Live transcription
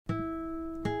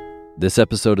This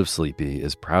episode of Sleepy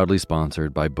is proudly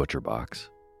sponsored by ButcherBox.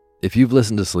 If you've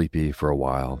listened to Sleepy for a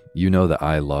while, you know that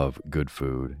I love good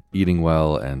food, eating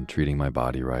well, and treating my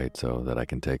body right so that I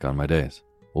can take on my days.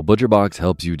 Well, ButcherBox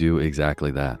helps you do exactly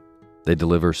that. They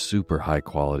deliver super high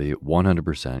quality,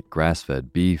 100%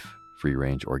 grass-fed beef,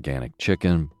 free-range organic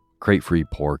chicken, crate-free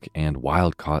pork, and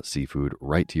wild-caught seafood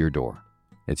right to your door.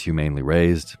 It's humanely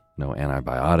raised, no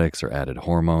antibiotics or added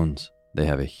hormones. They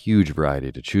have a huge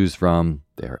variety to choose from.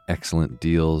 They are excellent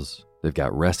deals. They've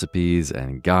got recipes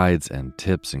and guides and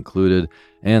tips included,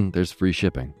 and there's free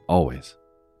shipping, always.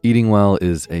 Eating well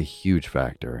is a huge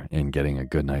factor in getting a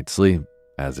good night's sleep,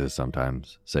 as is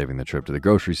sometimes saving the trip to the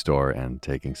grocery store and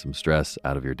taking some stress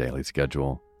out of your daily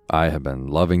schedule. I have been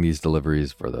loving these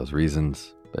deliveries for those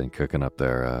reasons. Been cooking up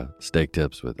their steak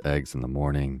tips with eggs in the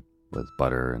morning with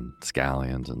butter and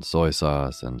scallions and soy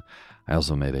sauce, and I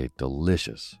also made a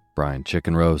delicious brine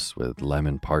chicken roast with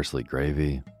lemon parsley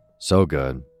gravy. So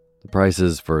good. The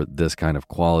prices for this kind of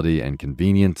quality and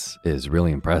convenience is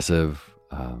really impressive.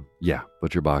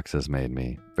 ButcherBox has made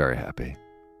me very happy.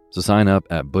 So sign up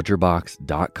at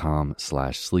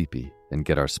butcherbox.com/sleepy and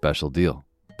get our special deal.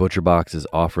 ButcherBox is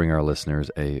offering our listeners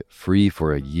a free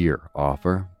for a year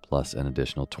offer, plus an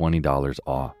additional $20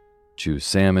 off. Choose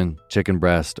salmon, chicken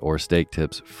breast, or steak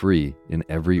tips free in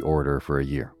every order for a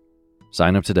year.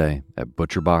 Sign up today at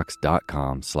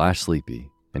butcherbox.com/sleepy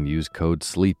and use code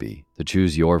SLEEPY to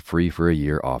choose your free for a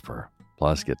year offer.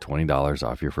 Plus, get $20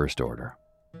 off your first order.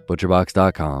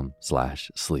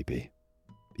 butcherbox.com/sleepy.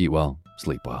 Eat well,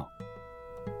 sleep well.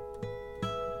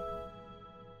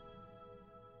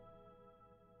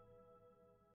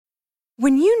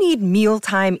 When you need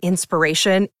mealtime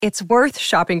inspiration, it's worth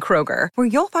shopping Kroger, where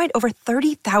you'll find over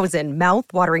 30,000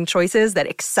 mouth-watering choices that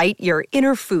excite your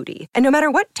inner foodie. And no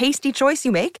matter what tasty choice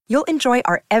you make, you'll enjoy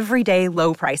our everyday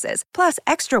low prices, plus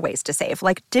extra ways to save,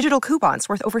 like digital coupons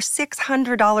worth over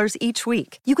 $600 each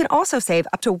week. You can also save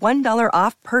up to $1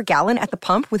 off per gallon at the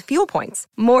pump with fuel points.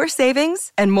 More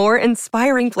savings and more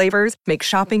inspiring flavors make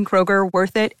shopping Kroger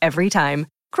worth it every time.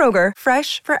 Kroger,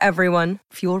 fresh for everyone.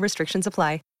 Fuel restrictions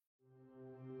apply.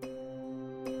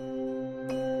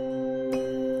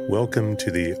 Welcome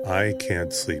to the I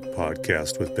Can't Sleep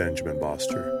podcast with Benjamin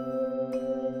Boster.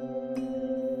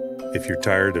 If you're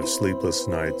tired of sleepless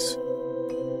nights,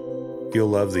 you'll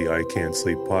love the I Can't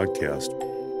Sleep podcast.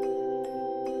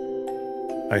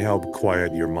 I help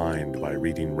quiet your mind by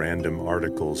reading random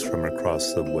articles from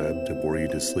across the web to bore you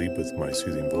to sleep with my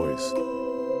soothing voice.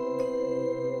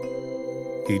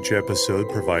 Each episode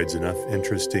provides enough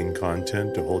interesting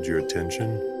content to hold your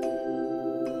attention,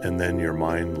 and then your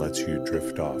mind lets you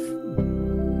drift off.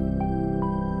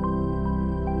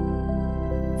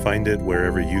 Find it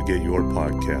wherever you get your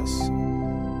podcasts.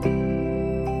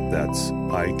 That's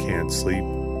I Can't Sleep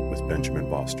with Benjamin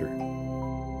Boster.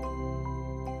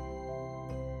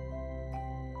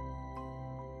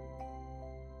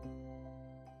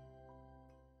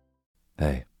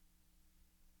 Hey,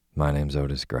 my name's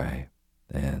Otis Gray,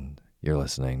 and you're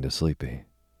listening to Sleepy.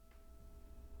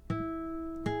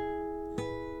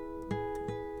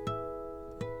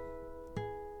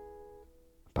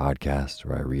 Podcast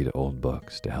where I read old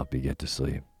books to help you get to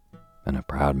sleep, and a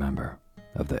proud member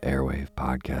of the Airwave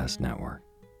Podcast Network.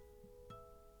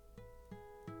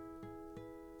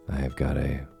 I have got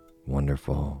a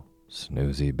wonderful,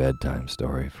 snoozy bedtime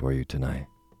story for you tonight.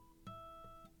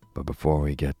 But before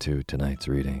we get to tonight's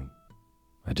reading,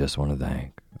 I just want to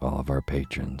thank all of our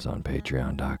patrons on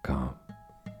patreon.com.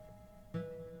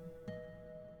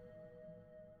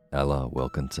 Ella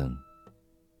Wilkinson,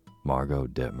 Margot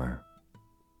Dittmer,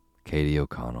 Katie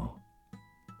O'Connell,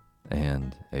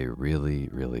 and a really,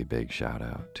 really big shout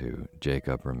out to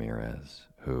Jacob Ramirez,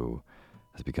 who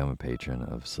has become a patron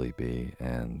of Sleepy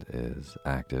and is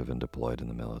active and deployed in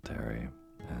the military,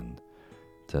 and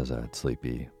says that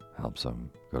Sleepy helps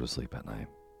him go to sleep at night.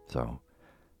 So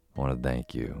I want to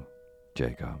thank you,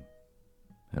 Jacob.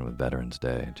 And with Veterans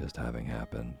Day just having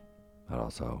happened, I'd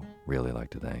also really like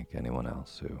to thank anyone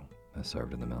else who has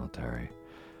served in the military.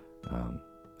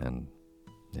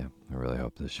 I really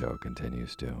hope this show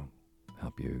continues to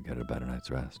help you get a better night's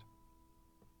rest.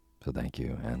 So thank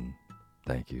you, and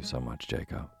thank you so much,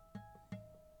 Jacob.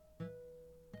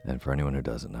 And for anyone who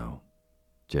doesn't know,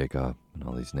 Jacob and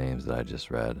all these names that I just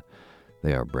read,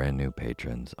 they are brand new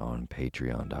patrons on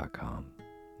patreon.com,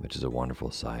 which is a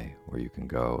wonderful site where you can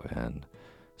go and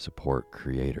support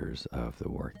creators of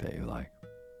the work that you like.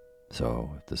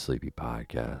 So if the Sleepy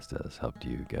Podcast has helped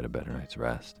you get a better night's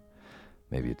rest,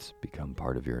 maybe it's become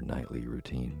part of your nightly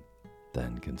routine,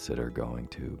 then consider going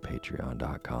to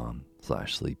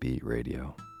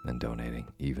patreon.com/sleepyradio and donating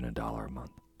even $1 a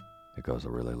month. it goes a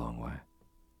really long way.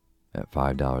 At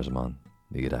 $5 a month,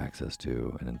 you get access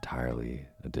to an entirely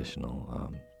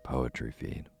additional poetry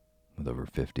feed with over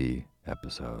 50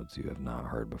 episodes you have not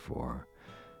heard before.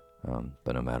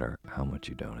 But no matter how much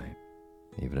you donate,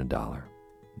 even $1,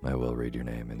 I will read your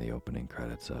name in the opening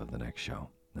credits of the next show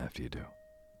after you do.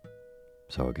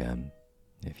 So again,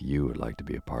 if you would like to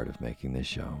be a part of making this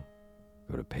show,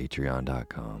 go to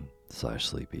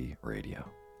patreon.com/sleepyradio.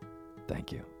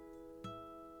 Thank you.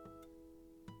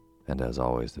 And as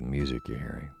always, the music you're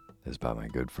hearing is by my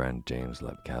good friend James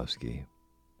Lepkowski,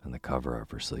 and the cover art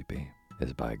for Sleepy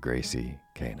is by Gracie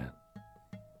Kanan.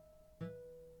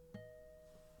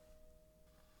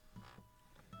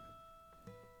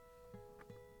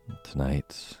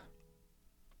 Tonight,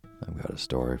 I've got a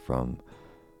story from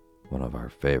one of our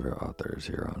favorite authors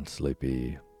here on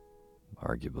Sleepy,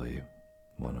 arguably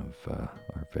one of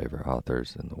our favorite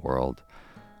authors in the world.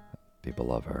 People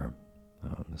love her,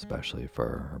 especially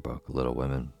for her book Little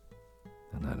Women,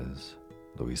 and that is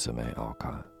Louisa May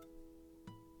Alcott.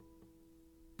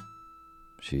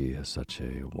 She has such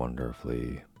a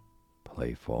wonderfully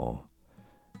playful,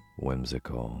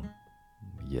 whimsical,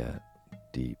 yet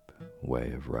deep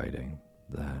way of writing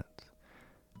that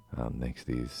makes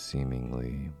these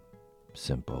seemingly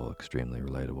simple, extremely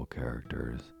relatable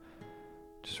characters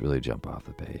just really jump off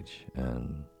the page,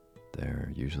 and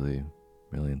they're usually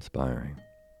really inspiring,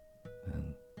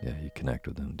 and yeah, you connect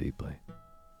with them deeply.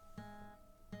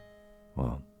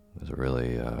 Well, there's a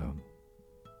really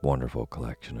wonderful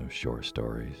collection of short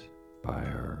stories by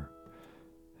her,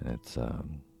 and it's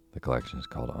the collection is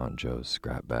called Aunt Jo's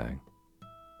Scrap Bag,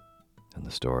 and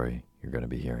the story you're going to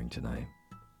be hearing tonight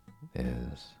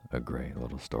is a great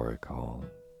little story called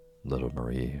Little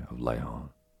Marie of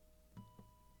Léon.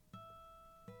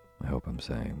 I hope I'm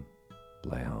saying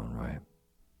Léon right.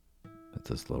 It's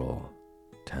this little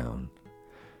town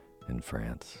in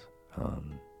France.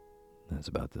 And it's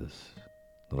about this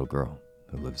little girl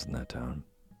who lives in that town.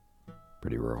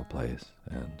 Pretty rural place,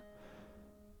 and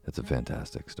it's a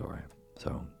fantastic story.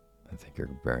 So I think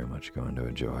you're very much going to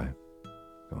enjoy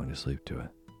going to sleep to it.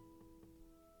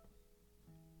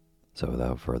 So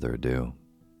without further ado,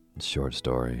 the short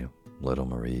story, Little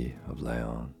Marie of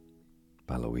Léon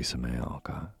by Louisa May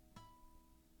Alcott.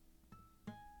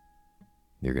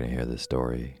 You're going to hear this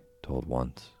story told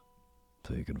once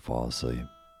so you can fall asleep,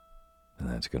 and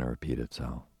then it's going to repeat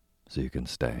itself so you can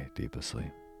stay deep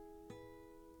asleep.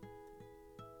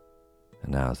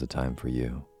 And now is the time for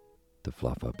you to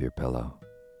fluff up your pillow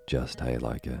just how you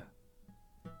like it.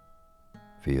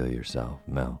 Feel yourself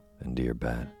melt into your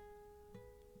bed.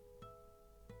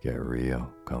 Get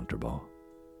real comfortable.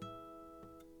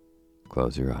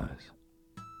 Close your eyes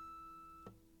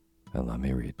and let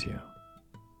me read to you.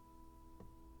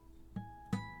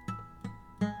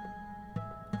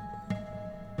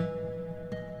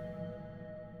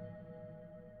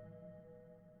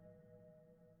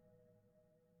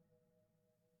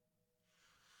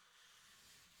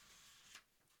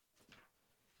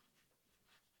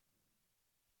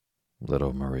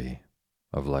 Little Marie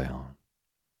of Léon.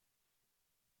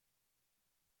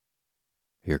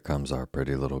 Here comes our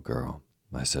pretty little girl,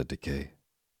 I said to Kate,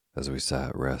 as we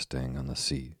sat resting on the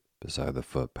seat beside the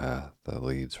footpath that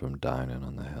leads from Dinan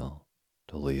on the hill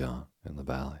to Lyon in the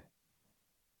valley.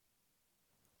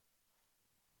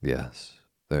 Yes,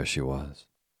 there she was,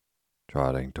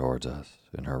 trotting towards us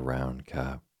in her round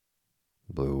cap,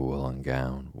 blue woolen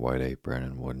gown, white apron,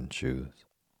 and wooden shoes.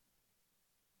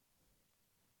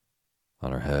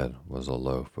 On her head was a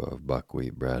loaf of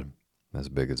buckwheat bread as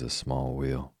big as a small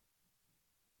wheel.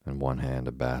 In one hand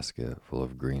a basket full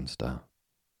of green stuff,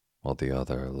 while the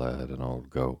other led an old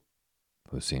goat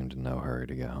who seemed in no hurry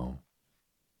to get home.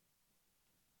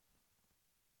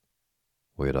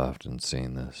 We had often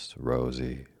seen this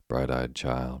rosy, bright-eyed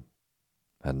child,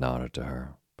 had nodded to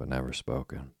her but never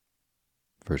spoken,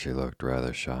 for she looked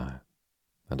rather shy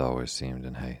and always seemed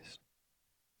in haste.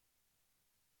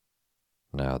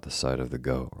 Now the sight of the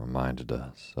goat reminded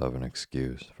us of an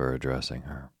excuse for addressing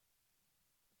her,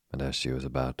 and as she was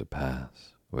about to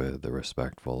pass with the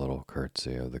respectful little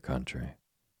curtsy of the country,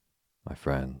 my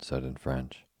friend said in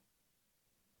French,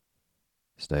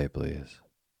 "Stay, please.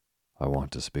 I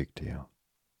want to speak to you."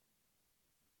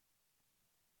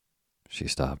 She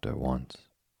stopped at once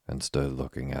and stood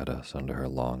looking at us under her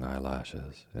long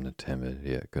eyelashes in a timid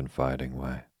yet confiding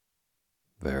way,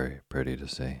 very pretty to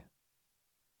see.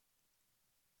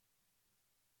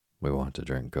 "We want to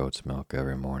drink goat's milk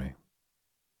every morning.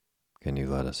 Can you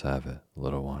let us have it,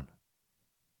 little one?"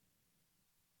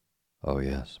 "Oh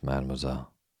yes,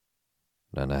 mademoiselle.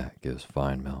 Nanette gives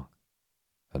fine milk,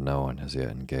 and no one has yet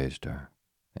engaged her,"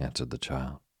 answered the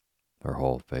child, her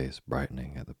whole face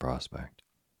brightening at the prospect.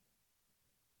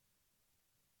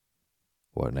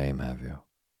 What name have you?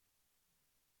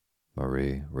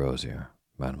 Marie Rosier,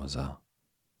 mademoiselle.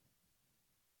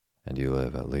 And you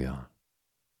live at Lyon?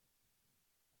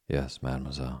 Yes,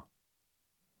 mademoiselle.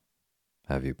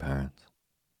 Have you parents?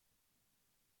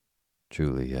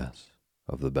 Truly, yes,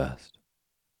 of the best.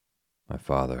 My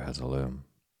father has a loom.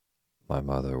 My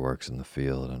mother works in the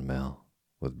field and mill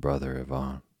with brother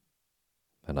Yvon,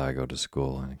 and I go to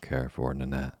school and care for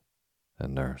Nanette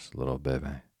and nurse little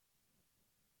Bebe.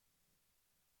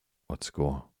 What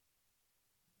school?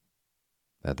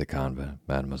 At the convent,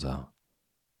 mademoiselle.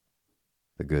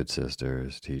 The good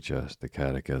sisters teach us the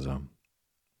catechism,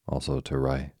 also to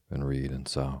write and read and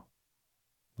sew.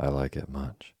 I like it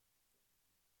much.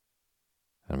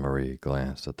 And Marie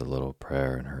glanced at the little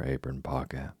prayer in her apron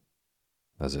pocket,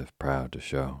 as if proud to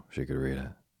show she could read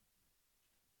it.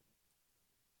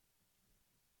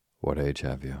 What age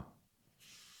have you?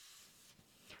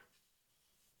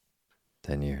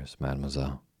 10 years,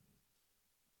 mademoiselle.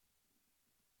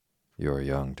 You are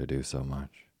young to do so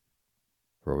much,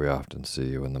 for we often see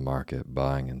you in the market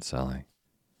buying and selling,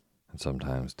 and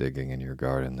sometimes digging in your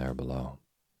garden there below,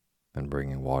 and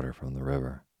bringing water from the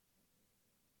river.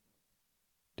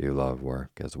 Do you love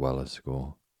work as well as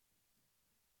school?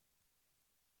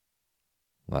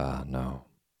 Ah, no.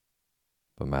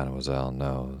 But mademoiselle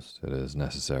knows it is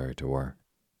necessary to work.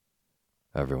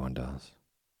 Everyone does,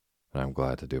 and I'm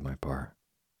glad to do my part.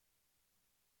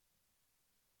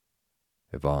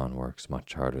 Yvon works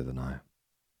much harder than I,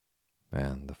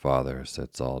 and the father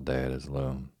sits all day at his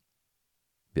loom,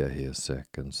 yet he is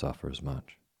sick and suffers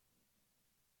much.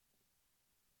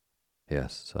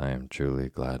 Yes, I am truly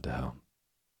glad to help.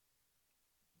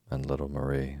 And little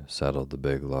Marie settled the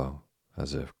big loaf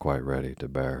as if quite ready to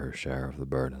bear her share of the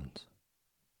burdens.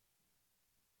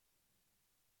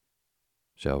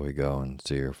 Shall we go and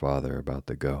see your father about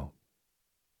the goat?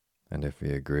 And if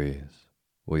he agrees,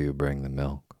 will you bring the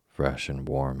milk fresh and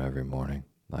warm every morning?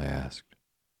 I asked,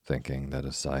 thinking that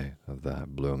a sight of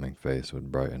that blooming face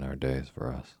would brighten our days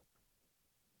for us.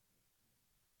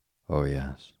 Oh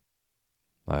yes,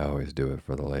 I always do it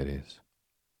for the ladies,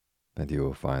 and you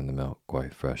will find the milk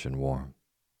quite fresh and warm,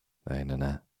 eh,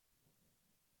 Nanette?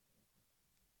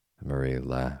 And Marie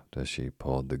laughed as she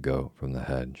pulled the goat from the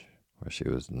hedge where she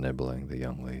was nibbling the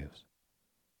young leaves.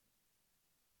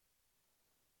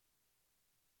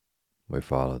 We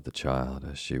followed the child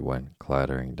as she went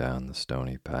clattering down the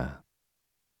stony path,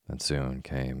 and soon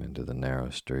came into the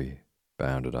narrow street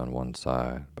bounded on one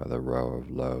side by the row of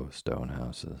low stone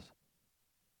houses,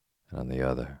 and on the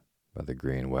other by the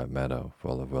green wet meadow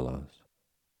full of willows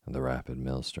and the rapid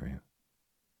mill stream.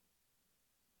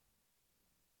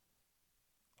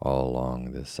 All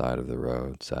along this side of the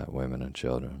road sat women and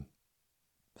children,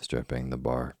 stripping the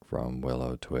bark from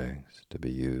willow twigs to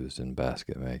be used in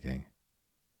basket making.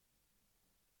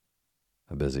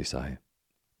 A busy sight,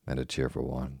 and a cheerful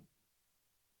one,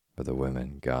 for the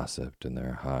women gossiped in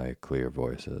their high, clear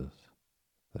voices,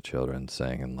 the children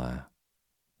sang and laughed,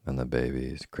 and the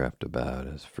babies crept about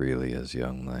as freely as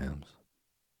young lambs.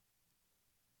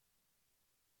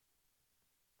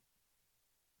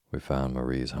 We found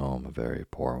Marie's home a very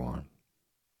poor one,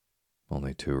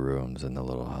 only 2 rooms in the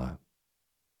little hut,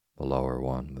 the lower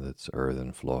one with its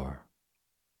earthen floor,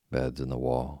 beds in the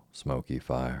wall, smoky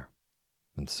fire,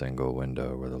 and single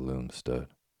window where the loom stood.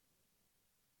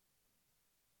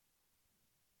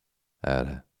 At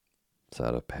it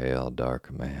sat a pale,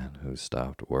 dark man who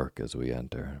stopped work as we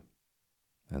entered,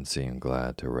 and seemed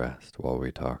glad to rest while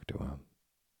we talked to him,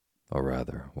 or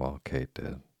rather while Kate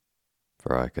did,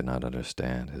 for I could not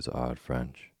understand his odd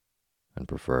French, and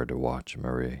preferred to watch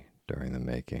Marie during the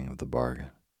making of the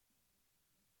bargain.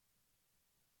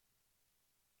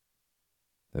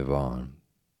 Yvon,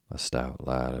 a stout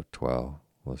lad of 12,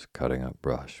 was cutting up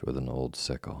brush with an old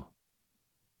sickle,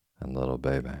 and little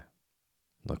Bebe,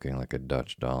 looking like a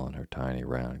Dutch doll in her tiny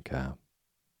round cap,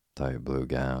 tight blue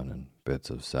gown, and bits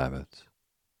of sabots,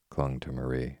 clung to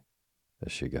Marie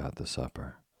as she got the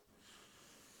supper.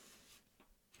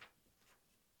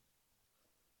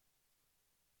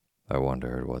 I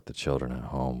wondered what the children at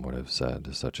home would have said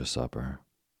to such a supper.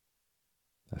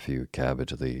 A few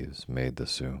cabbage leaves made the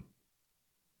soup,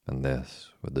 and this,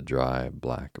 with the dry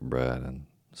black bread and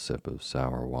sip of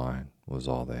sour wine, was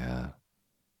all they had.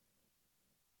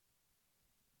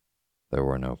 There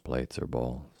were no plates or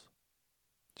bowls,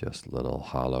 just little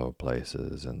hollow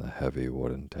places in the heavy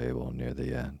wooden table near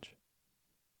the edge,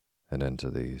 and into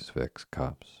these fixed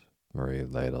cups Marie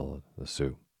ladled the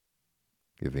soup,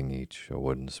 giving each a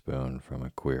wooden spoon from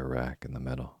a queer rack in the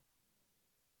middle.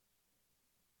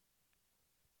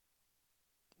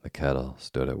 The kettle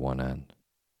stood at one end,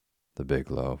 the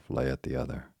big loaf lay at the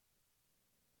other,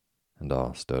 and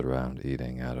all stood round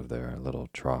eating out of their little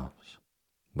troughs,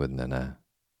 with Nanette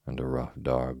and a rough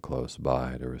dog close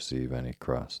by to receive any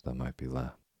crust that might be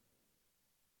left.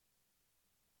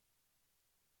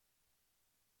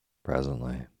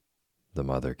 Presently, the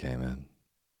mother came in,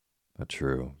 a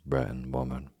true Breton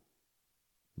woman,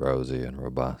 rosy and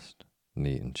robust,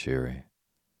 neat and cheery,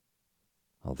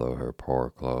 although her poor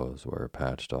clothes were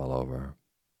patched all over,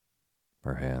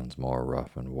 her hands more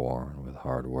rough and worn with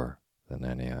hard work than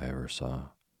any I ever saw,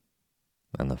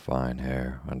 and the fine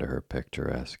hair under her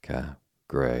picturesque cap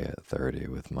gray at 30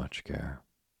 with much care.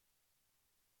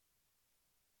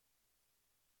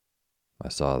 I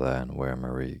saw then where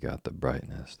Marie got the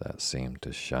brightness that seemed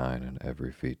to shine in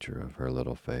every feature of her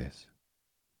little face,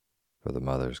 for the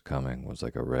mother's coming was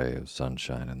like a ray of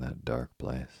sunshine in that dark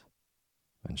place,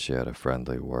 and she had a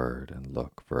friendly word and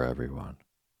look for everyone.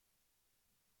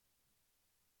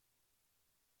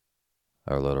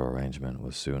 Our little arrangement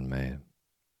was soon made,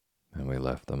 and we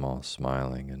left them all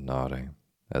smiling and nodding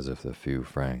as if the few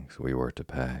francs we were to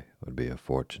pay would be a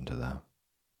fortune to them.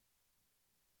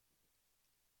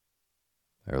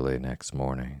 Early next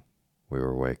morning, we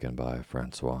were wakened by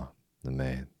Francois, the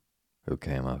maid, who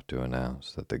came up to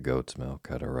announce that the goat's milk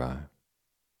had arrived.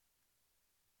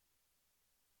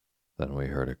 Then we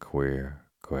heard a queer,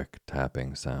 quick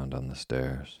tapping sound on the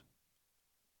stairs,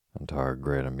 and to our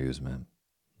great amusement,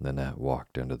 Nanette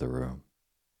walked into the room,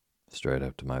 straight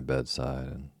up to my bedside,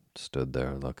 and stood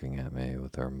there looking at me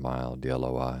with her mild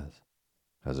yellow eyes,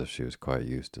 as if she was quite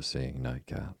used to seeing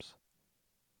nightcaps.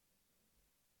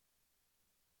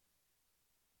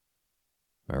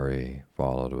 Marie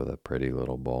followed with a pretty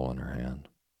little bowl in her hand,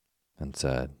 and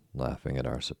said, laughing at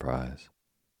our surprise,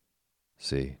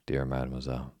 "See, dear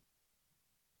mademoiselle,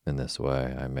 in this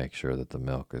way I make sure that the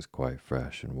milk is quite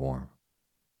fresh and warm."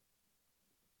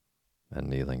 And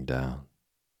kneeling down,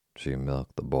 she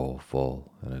milked the bowl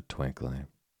full in a twinkling,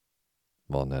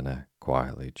 while Nanette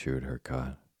quietly chewed her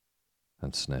cud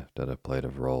and sniffed at a plate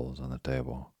of rolls on the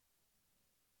table.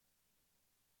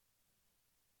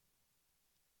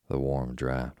 The warm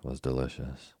draught was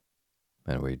delicious,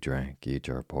 and we drank each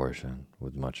our portion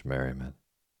with much merriment.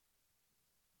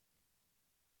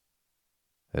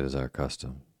 "It is our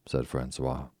custom," said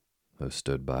Francois, who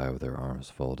stood by with her arms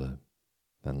folded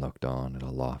and looked on in a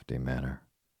lofty manner.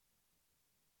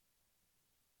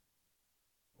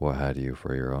 "What had you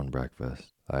for your own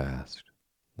breakfast?" I asked,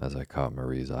 as I caught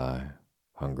Marie's eye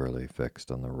hungrily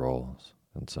fixed on the rolls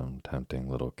and some tempting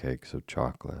little cakes of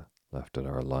chocolate left at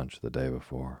our lunch the day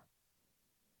before.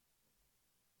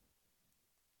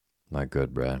 "My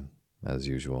good bread, as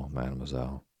usual,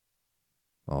 mademoiselle.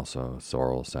 Also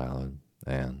sorrel salad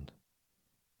and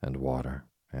water,"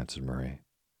 answered Marie,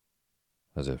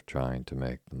 as if trying to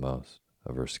make the most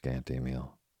of her scanty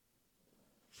meal.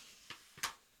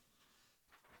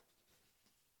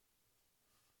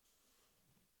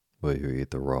 "Will you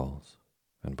eat the rolls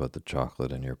and put the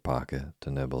chocolate in your pocket to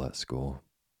nibble at school?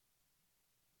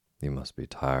 You must be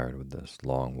tired with this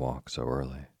long walk so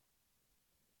early."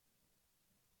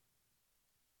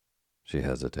 She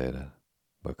hesitated,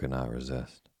 but could not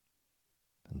resist,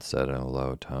 and said in a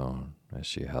low tone as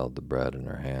she held the bread in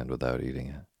her hand without eating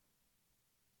it,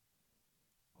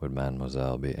 "Would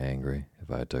mademoiselle be angry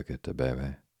if I took it to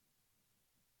Bebe?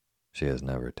 She has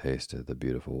never tasted the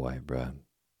beautiful white bread,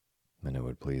 and it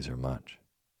would please her much."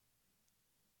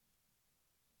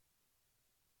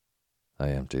 I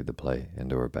emptied the plate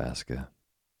into her basket,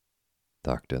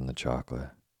 tucked in the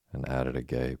chocolate, and added a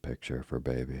gay picture for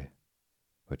baby,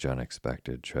 which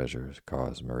unexpected treasures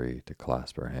caused Marie to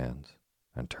clasp her hands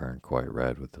and turn quite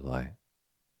red with delight.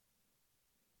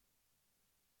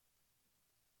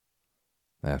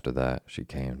 After that she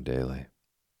came daily,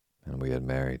 and we had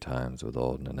merry times with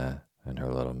old Nanette and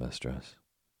her little mistress,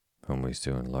 whom we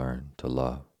soon learned to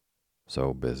love,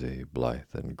 so busy,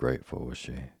 blithe, and grateful was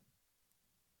she.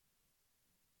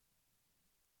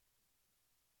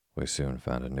 We soon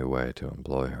found a new way to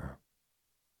employ her,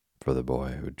 for the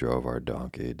boy who drove our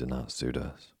donkey did not suit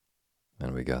us,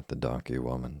 and we got the donkey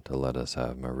woman to let us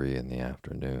have Marie in the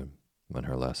afternoon when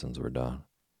her lessons were done.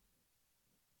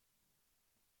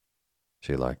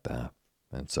 She liked that,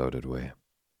 and so did we,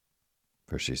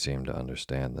 for she seemed to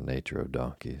understand the nature of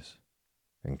donkeys,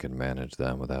 and could manage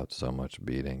them without so much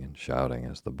beating and shouting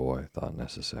as the boy thought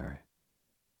necessary.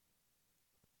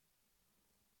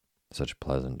 Such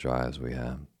pleasant drives we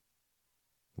had,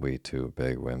 we two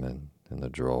big women in the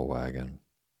droll wagon,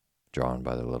 drawn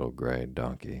by the little gray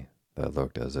donkey that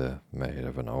looked as if made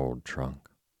of an old trunk.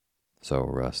 So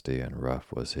rusty and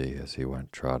rough was he as he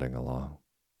went trotting along,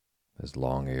 his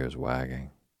long ears wagging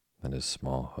and his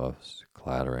small hoofs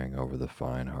clattering over the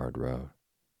fine hard road,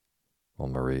 while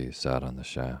Marie sat on the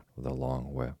shaft with a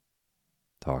long whip,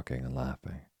 talking and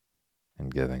laughing,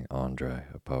 and giving Andre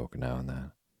a poke now and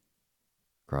then,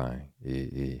 crying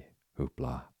ee,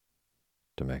 hoopla,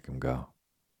 to make him go.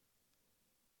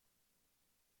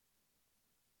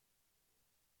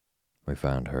 We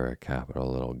found her a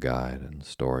capital little guide and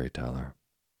storyteller,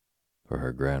 for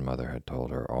her grandmother had told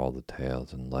her all the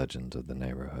tales and legends of the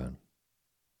neighborhood,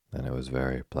 and it was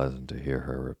very pleasant to hear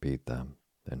her repeat them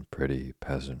in pretty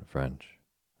peasant French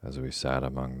as we sat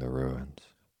among the ruins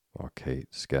while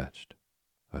Kate sketched,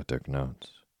 I took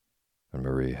notes, and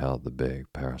Marie held the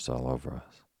big parasol over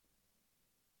us.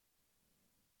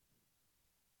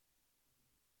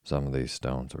 Some of these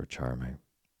stones were charming,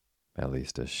 at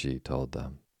least as she told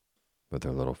them, with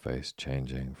her little face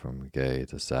changing from gay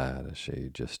to sad as she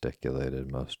gesticulated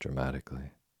most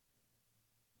dramatically.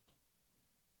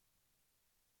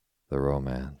 The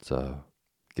romance of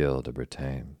Gilles de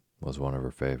Bretagne was one of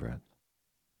her favorites.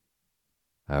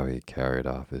 How he carried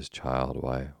off his child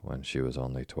wife when she was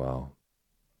only 12,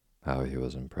 how he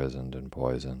was imprisoned and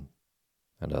poisoned,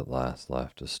 and at last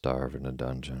left to starve in a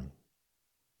dungeon,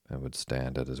 and would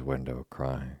stand at his window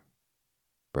crying,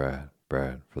 "Bread,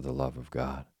 bread, for the love of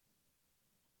God."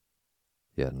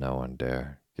 Yet no one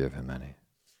dare give him any.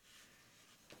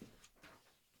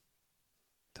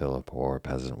 Till a poor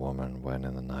peasant woman went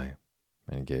in the night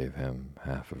and gave him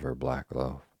half of her black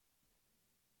loaf.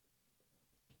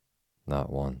 Not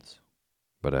once,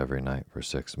 but every night for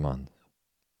 6 months,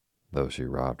 though she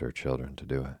robbed her children to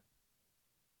do it.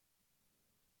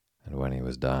 And when he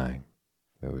was dying,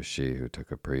 it was she who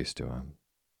took a priest to him,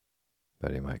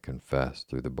 that he might confess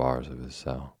through the bars of his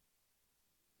cell.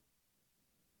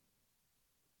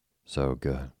 So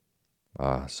good,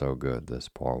 so good, this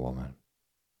poor woman.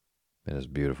 It is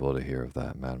beautiful to hear of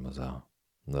that, mademoiselle,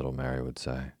 little Mary would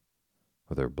say,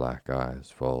 with her black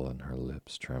eyes full and her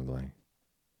lips trembling.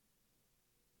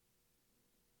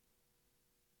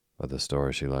 But the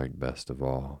story she liked best of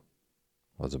all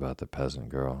was about the peasant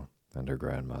girl and her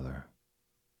grandmother.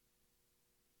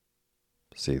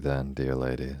 See then, dear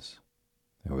ladies,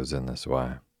 it was in this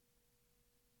way.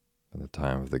 In the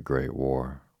time of the Great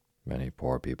War, many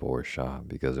poor people were shot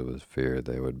because it was feared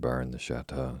they would burn the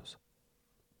chateaus.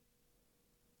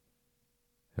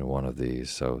 In one of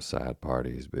these so sad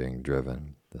parties being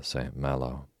driven to St.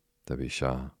 Malo to be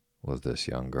shot was this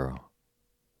young girl.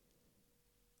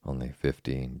 Only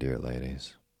 15, dear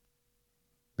ladies.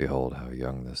 Behold how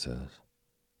young this is.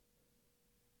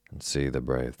 And see the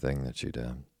brave thing that she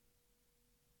did.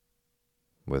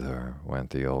 With her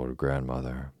went the old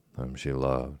grandmother whom she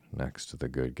loved next to the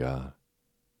good God.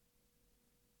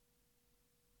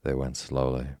 They went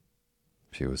slowly,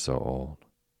 she was so old,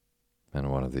 and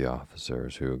one of the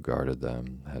officers who guarded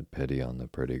them had pity on the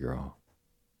pretty girl,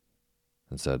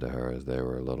 and said to her as they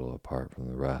were a little apart from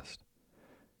the rest,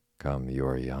 "Come, you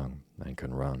are young and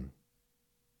can run.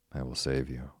 I will save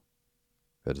you.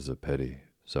 It is a pity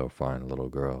so fine a little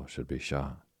girl should be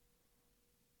shot."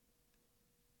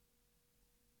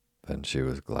 Then she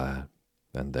was glad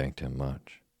and thanked him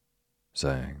much,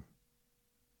 saying,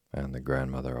 "And the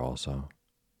grandmother also?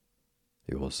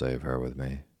 You will save her with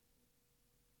me?"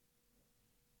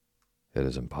 "It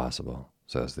is impossible,"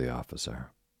 says the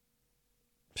officer.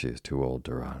 "She is too old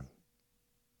to run.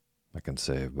 I can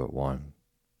save but one,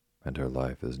 and her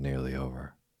life is nearly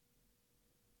over.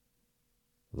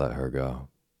 Let her go,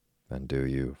 and do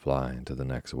you fly into the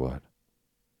next wood.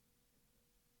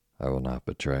 I will not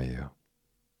betray you,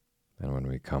 and when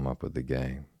we come up with the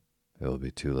gang, it will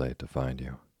be too late to find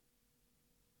you."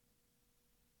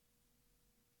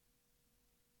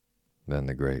 Then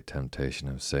the great temptation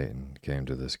of Satan came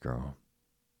to this girl.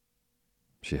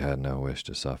 She had no wish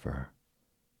to suffer,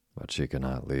 but she could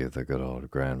not leave the good old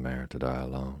grandmare to die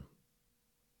alone.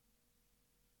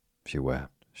 She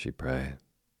wept, she prayed,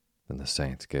 and the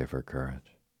saints gave her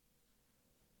courage.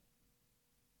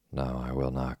 "No, I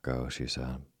will not go," she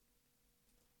said.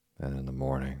 And in the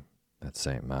morning, at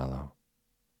St. Malo,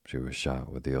 she was shot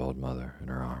with the old mother in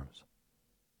her arms.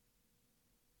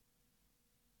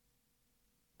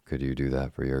 "Could you do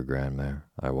that for your grandmare?"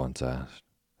 I once asked,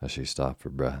 as she stopped for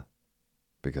breath,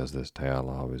 because this tale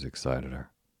always excited her.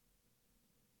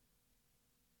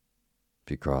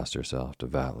 She crossed herself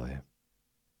devoutly,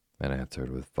 and answered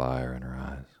with fire in her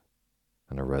eyes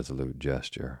and a resolute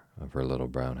gesture of her little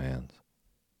brown hands,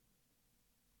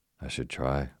 "I should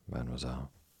try,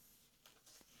 mademoiselle."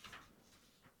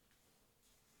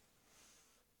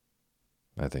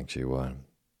 I think she would,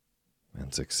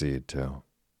 and succeed too,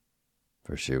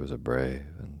 for she was a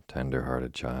brave and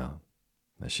tender-hearted child,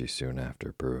 as she soon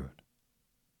after proved.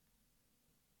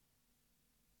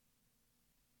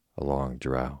 A long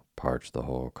drought parched the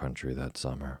whole country that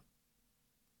summer,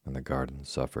 and the gardens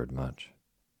suffered much,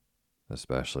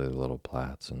 especially the little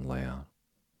plats and layout,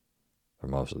 for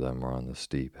most of them were on the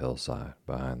steep hillside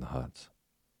behind the huts.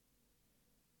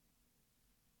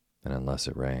 And unless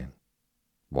it rained,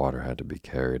 water had to be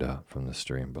carried up from the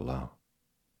stream below.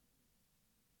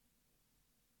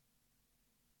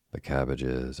 The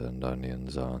cabbages and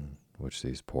onions on which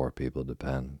these poor people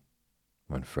depend,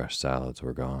 when fresh salads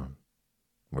were gone,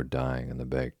 were dying in the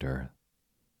baked earth,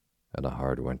 and a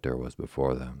hard winter was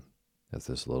before them if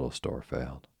this little store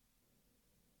failed.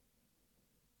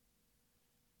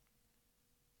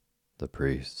 The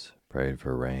priests prayed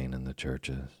for rain in the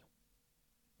churches,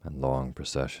 and long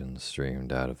processions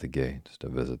streamed out of the gates to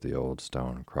visit the old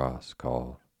stone cross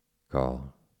called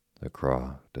the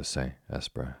Croix de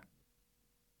Saint-Esprit.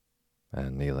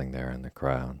 And kneeling there in the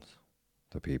crowds,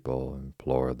 the people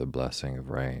implored the blessing of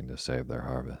rain to save their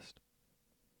harvest.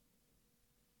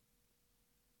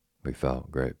 We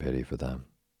felt great pity for them,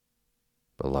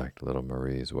 but liked little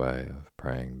Marie's way of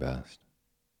praying best.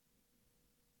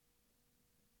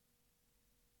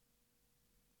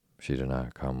 She did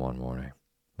not come one morning,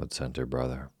 but sent her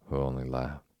brother, who only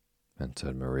laughed, and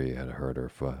said Marie had hurt her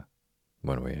foot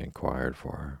when we inquired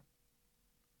for her.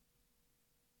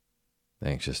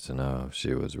 Anxious to know if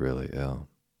she was really ill,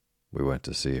 we went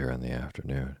to see her in the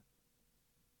afternoon,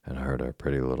 and heard a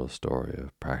pretty little story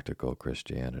of practical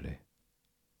Christianity.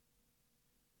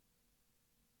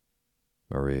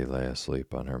 Marie lay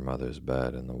asleep on her mother's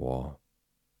bed in the wall,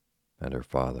 and her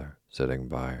father, sitting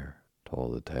by her,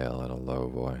 told the tale in a low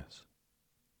voice,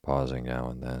 pausing now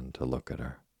and then to look at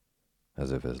her,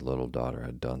 as if his little daughter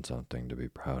had done something to be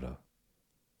proud of.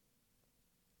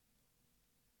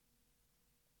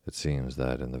 It seems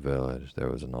that in the village there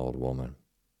was an old woman,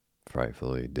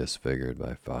 frightfully disfigured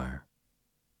by fire,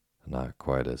 and not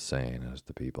quite as sane as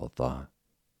the people thought.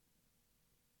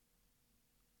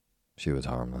 She was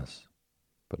harmless,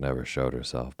 but never showed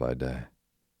herself by day,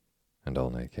 and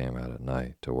only came out at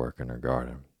night to work in her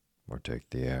garden or take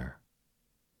the air.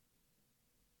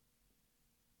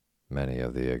 Many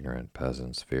of the ignorant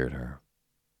peasants feared her,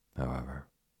 however,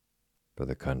 for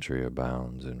the country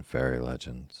abounds in fairy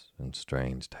legends and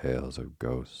strange tales of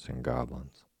ghosts and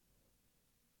goblins.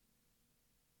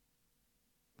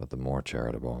 But the more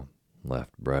charitable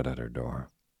left bread at her door,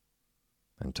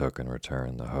 and took in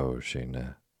return the hose she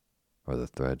knit or the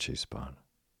thread she spun.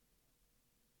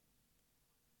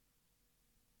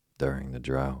 During the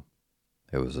drought,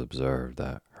 it was observed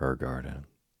that her garden,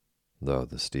 though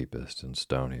the steepest and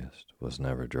stoniest, was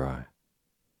never dry.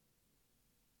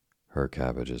 Her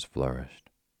cabbages flourished,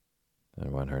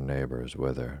 and when her neighbors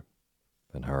withered,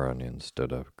 and her onions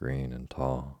stood up green and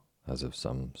tall, as if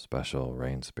some special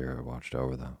rain spirit watched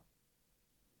over them.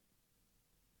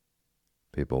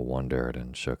 People wondered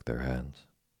and shook their heads,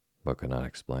 but could not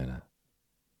explain it,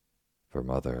 for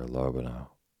Mother Lobanau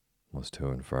was too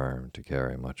infirm to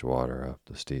carry much water up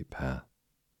the steep path,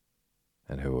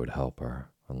 and who would help her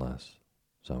unless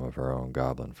some of her own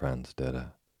goblin friends did it?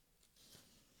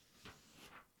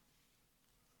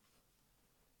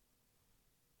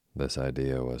 This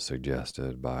idea was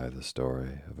suggested by the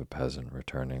story of a peasant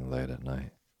returning late at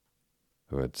night,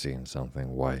 who had seen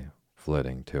something white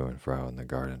flitting to and fro in the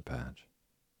garden patch,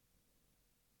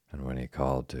 and when he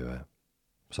called to it,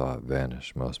 saw it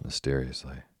vanish most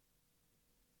mysteriously.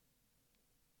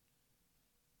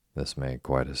 This made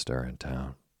quite a stir in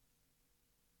town.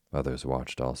 Others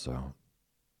watched also,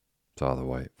 saw the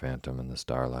white phantom in the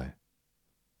starlight,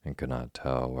 and could not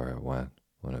tell where it went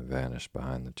when it vanished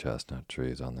behind the chestnut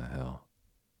trees on the hill.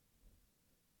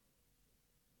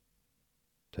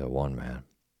 Till one man,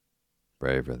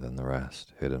 braver than the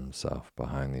rest, hid himself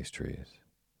behind these trees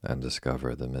and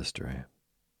discovered the mystery.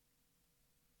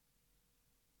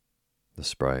 The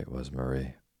sprite was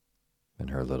Marie, in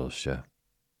her little ship,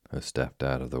 who stepped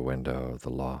out of the window of the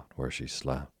loft where she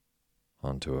slept,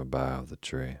 onto a bough of the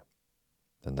tree,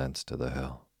 and thence to the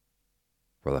hill,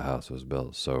 for the house was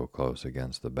built so close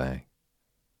against the bank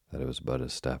that it was but a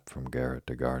step from garret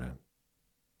to garden,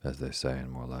 as they say in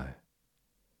Morlaix.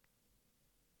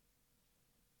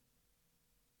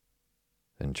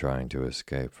 In trying to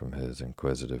escape from his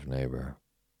inquisitive neighbor,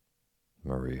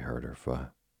 Marie hurt her foot,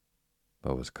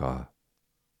 but was caught,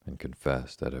 and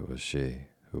confessed that it was she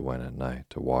who went at night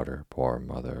to water poor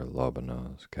Mother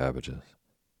Lobanau's cabbages,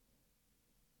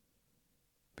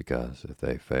 because if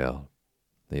they failed,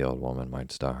 the old woman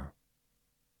might starve,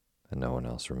 and no one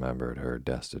else remembered her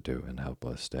destitute and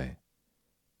helpless state.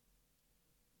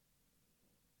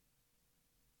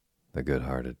 The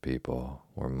good-hearted people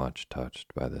were much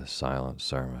touched by this silent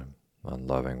sermon on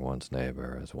loving one's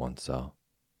neighbor as oneself.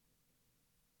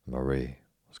 Marie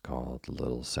was called the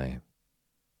Little Saint,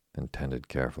 intended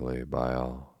carefully by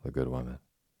all the good women.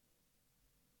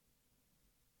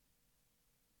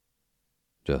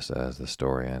 Just as the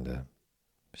story ended,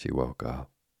 she woke up,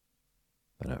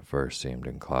 and at first seemed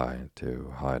inclined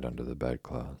to hide under the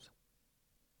bedclothes.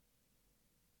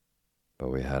 But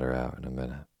we had her out in a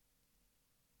minute,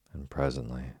 and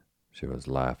presently she was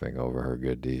laughing over her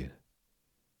good deed,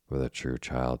 with a true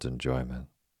child's enjoyment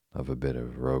of a bit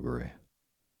of roguery,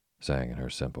 saying in her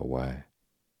simple way,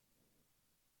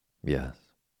 "Yes,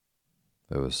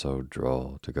 it was so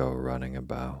droll to go running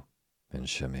about and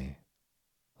shimmy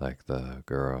like the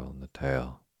girl in the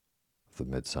tale of the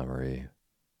Midsummer Eve,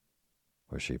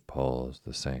 where she pulls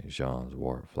the St. Jean's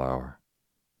wort flower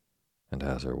and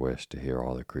has her wish to hear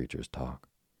all the creatures talk."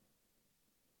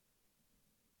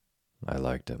 I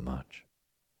liked it much,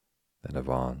 and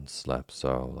Yvonne slept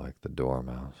so like the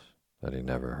dormouse that he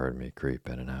never heard me creep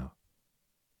in and out.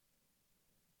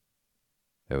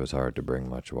 It was hard to bring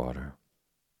much water,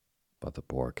 but the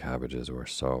poor cabbages were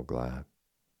so glad,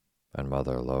 and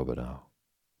Mother Lobineau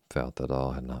felt that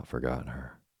all had not forgotten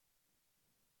her.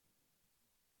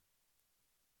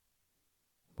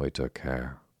 We took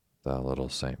care that little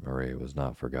Saint Marie was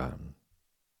not forgotten,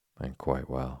 and quite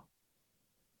well,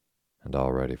 and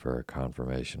all ready for her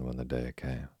confirmation when the day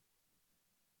came.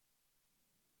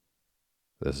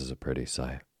 This is a pretty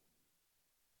sight,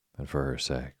 and for her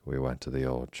sake we went to the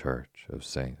old church of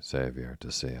Saint Xavier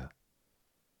to see it.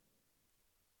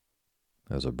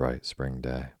 It was a bright spring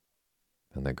day,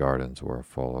 and the gardens were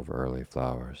full of early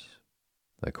flowers,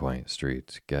 the quaint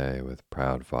streets gay with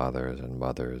proud fathers and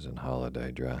mothers in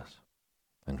holiday dress,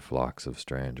 and flocks of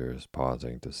strangers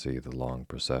pausing to see the long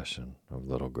procession of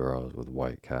little girls with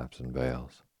white caps and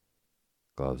veils,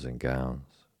 gloves and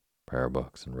gowns, prayer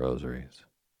books and rosaries,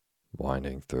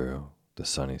 winding through the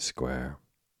sunny square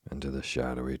into the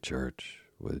shadowy church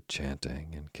with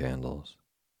chanting and candles,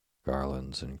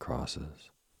 garlands and crosses.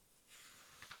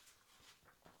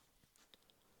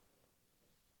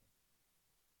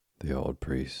 The old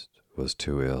priest was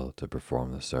too ill to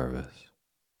perform the service,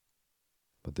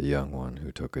 but the young one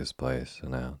who took his place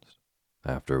announced,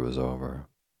 after it was over,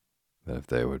 that if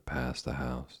they would pass the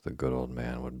house, the good old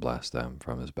man would bless them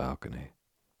from his balcony.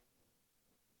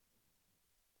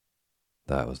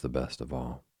 That was the best of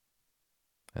all,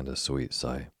 and a sweet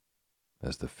sight,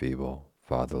 as the feeble,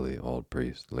 fatherly old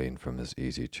priest leaned from his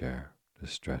easy chair to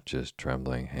stretch his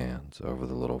trembling hands over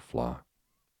the little flock,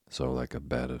 so like a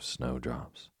bed of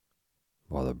snowdrops,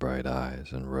 while the bright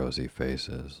eyes and rosy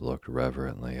faces looked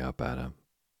reverently up at him,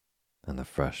 and the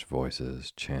fresh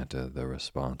voices chanted their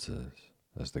responses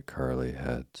as the curly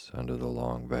heads under the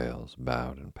long veils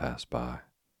bowed and passed by.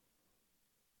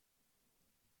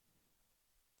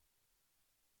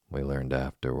 We learned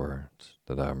afterwards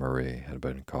that our Marie had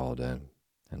been called in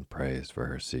and praised for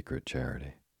her secret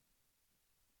charity,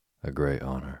 a great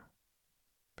honor,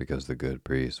 because the good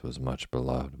priest was much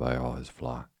beloved by all his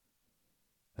flock,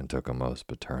 and took a most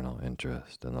paternal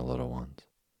interest in the little ones.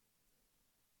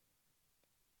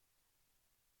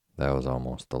 That was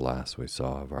almost the last we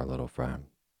saw of our little friend,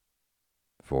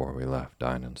 for we left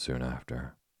Dinan soon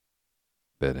after,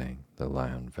 bidding the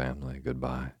Land family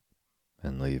goodbye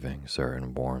and leaving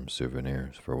certain warm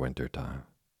souvenirs for winter time.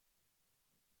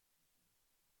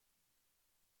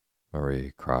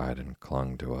 Marie cried and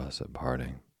clung to us at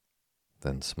parting,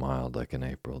 then smiled like an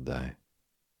April day,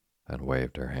 and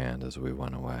waved her hand as we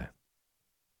went away,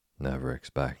 never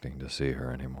expecting to see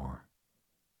her any more.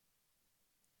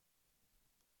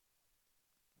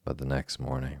 But the next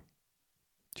morning,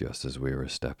 just as we were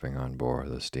stepping on board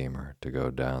the steamer to go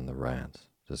down the Rance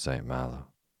to St. Malo,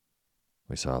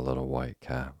 we saw a little white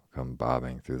cap come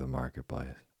bobbing through the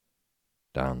marketplace,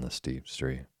 down the steep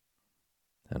street,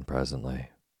 and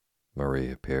presently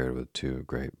Marie appeared with 2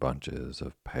 great bunches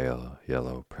of pale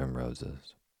yellow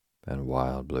primroses and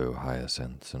wild blue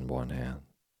hyacinths in one hand,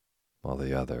 while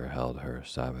the other held her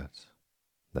sabots,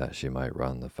 that she might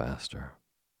run the faster.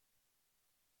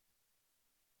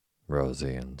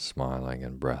 Rosy and smiling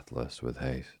and breathless with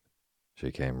haste,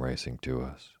 she came racing to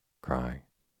us, crying,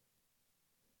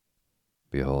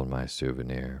 "Behold my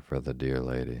souvenir for the dear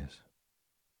ladies.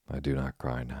 I do not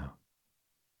cry now.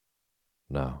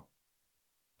 No,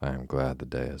 I am glad the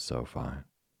day is so fine.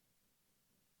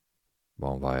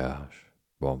 Bon voyage,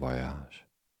 bon voyage."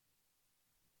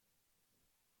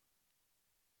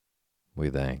 We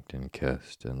thanked and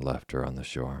kissed and left her on the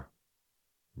shore,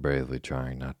 bravely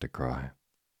trying not to cry,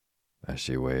 as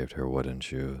she waved her wooden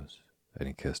shoes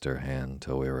and kissed her hand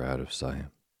till we were out of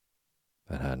sight,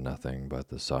 and had nothing but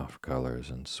the soft colors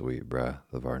and sweet breath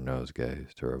of our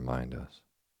nosegays to remind us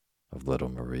of little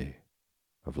Marie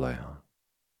of Leon.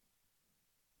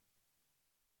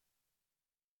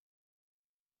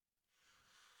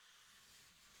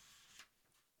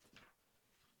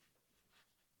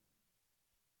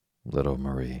 Little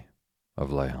Marie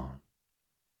of Leon.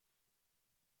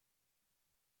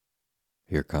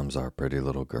 Here comes our pretty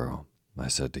little girl, I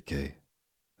said to Kate,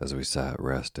 as we sat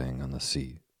resting on the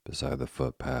seat beside the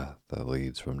footpath that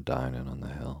leads from Dinan on the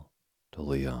hill to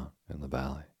Leon in the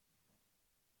valley.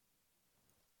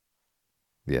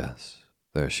 Yes,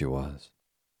 there she was,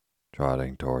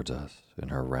 trotting towards us in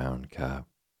her round cap,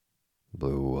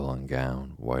 blue woolen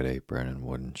gown, white apron, and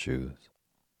wooden shoes.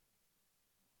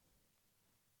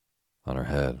 On her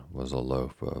head was a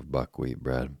loaf of buckwheat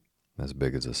bread as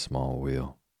big as a small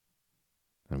wheel,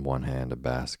 in one hand a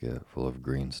basket full of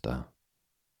green stuff,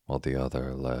 while the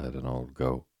other led an old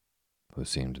goat who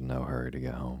seemed in no hurry to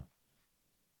get home.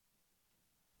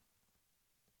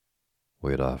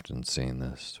 We had often seen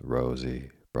this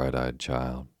rosy, bright-eyed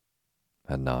child,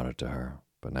 had nodded to her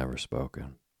but never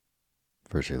spoken,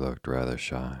 for she looked rather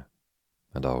shy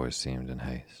and always seemed in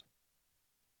haste.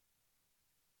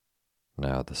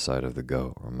 Now the sight of the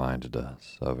goat reminded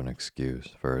us of an excuse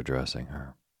for addressing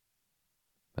her,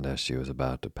 and as she was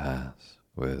about to pass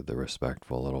with the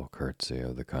respectful little curtsy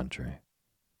of the country,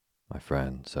 my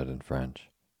friend said in French,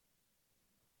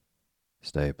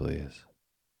 "Stay, please.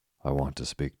 I want to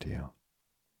speak to you."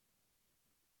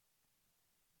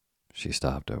 She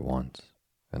stopped at once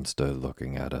and stood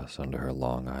looking at us under her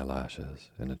long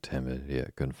eyelashes in a timid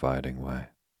yet confiding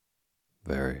way,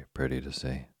 very pretty to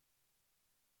see.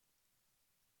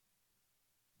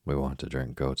 "We want to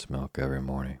drink goat's milk every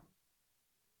morning.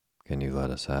 Can you let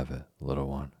us have it, little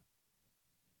one?"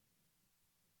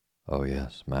 "Oh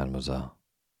yes, mademoiselle.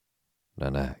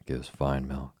 Nanette gives fine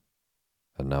milk,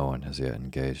 and no one has yet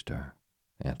engaged her,"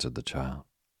 answered the child,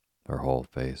 her whole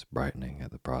face brightening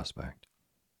at the prospect.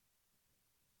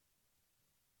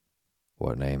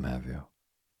 "What name have you?"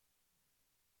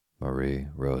 "Marie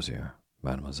Rosier,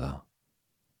 mademoiselle."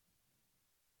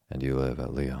 "And you live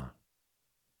at Leon?"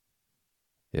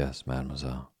 "Yes,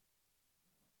 mademoiselle."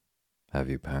 "Have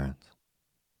you parents?"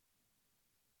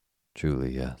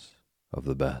 "Truly, yes, of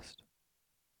the best.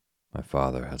 My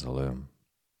father has a loom.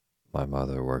 My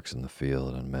mother works in the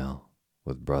field and mill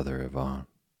with brother Yvon,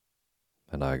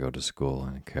 and I go to school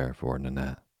and care for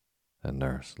Nanette and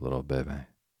nurse little Bebe."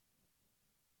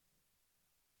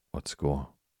 "What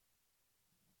school?"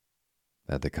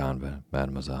 "At the convent,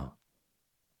 mademoiselle.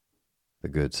 The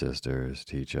good sisters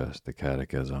teach us the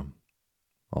catechism,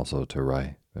 also to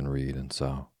write and read and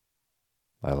sew.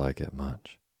 I like it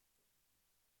much."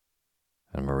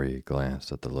 And Marie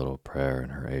glanced at the little prayer in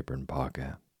her apron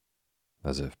pocket,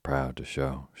 as if proud to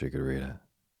show she could read it.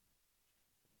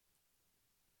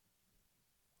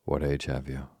 "What age have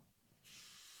you?"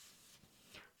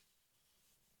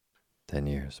 10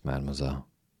 years, mademoiselle."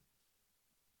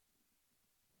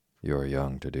 "You are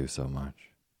young to do so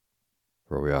much,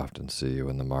 for we often see you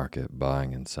in the market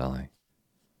buying and selling,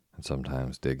 and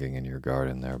sometimes digging in your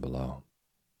garden there below,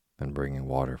 and bringing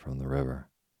water from the river.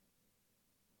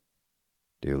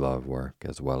 Do you love work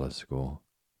as well as school?"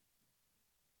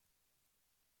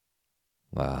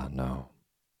 "Ah, no.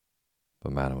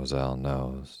 But mademoiselle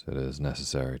knows it is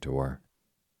necessary to work.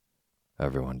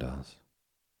 Everyone does,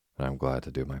 and I'm glad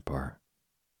to do my part.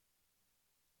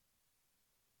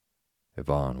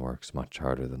 Yvon works much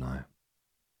harder than I,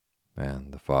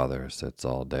 and the father sits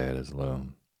all day at his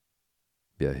loom,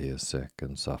 yet he is sick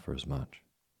and suffers much.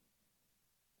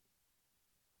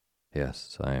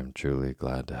 Yes, I am truly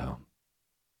glad to help."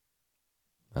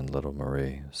 And little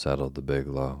Marie settled the big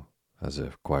loaf as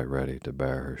if quite ready to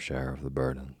bear her share of the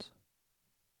burdens.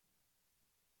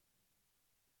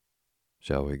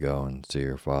 "Shall we go and see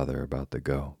your father about the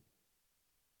goat?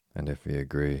 And if he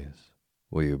agrees,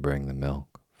 will you bring the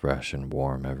milk fresh and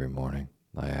warm every morning?"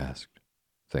 I asked,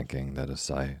 thinking that a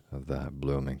sight of that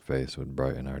blooming face would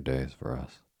brighten our days for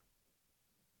us.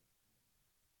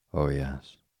 "Oh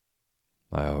yes,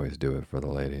 I always do it for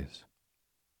the ladies,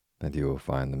 and you will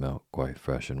find the milk quite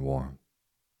fresh and warm,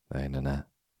 eh, Nanette?"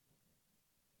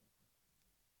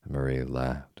 And Marie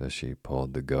laughed as she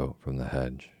pulled the goat from the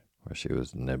hedge where she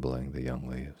was nibbling the young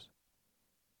leaves.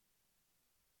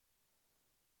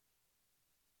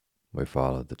 We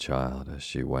followed the child as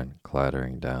she went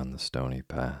clattering down the stony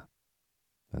path,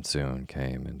 and soon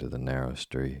came into the narrow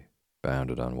street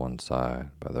bounded on one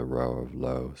side by the row of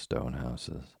low stone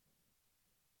houses,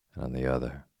 and on the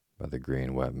other by the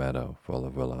green wet meadow full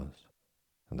of willows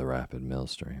and the rapid mill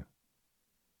stream.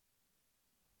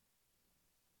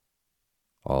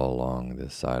 All along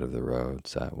this side of the road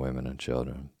sat women and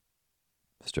children,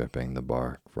 stripping the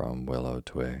bark from willow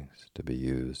twigs to be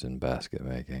used in basket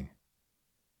making.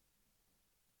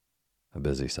 A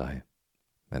busy sight,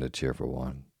 and a cheerful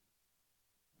one,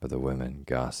 for the women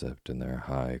gossiped in their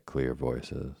high, clear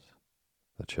voices,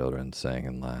 the children sang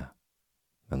and laughed,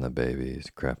 and the babies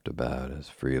crept about as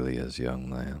freely as young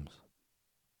lambs.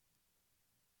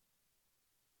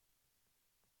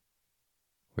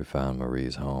 We found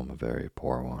Marie's home a very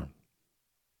poor one.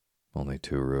 Only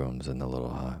 2 rooms in the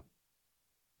little hut,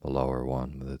 the lower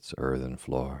one with its earthen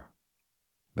floor,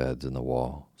 beds in the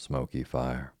wall, smoky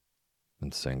fire,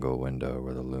 and single window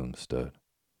where the loom stood.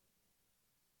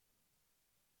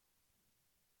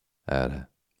 At it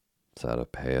sat a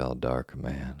pale, dark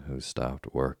man who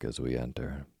stopped work as we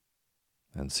entered,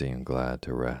 and seemed glad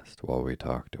to rest while we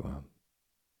talked to him,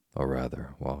 or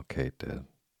rather, while Kate did,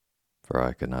 for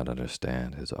I could not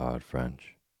understand his odd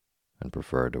French, and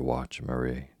preferred to watch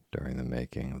Marie during the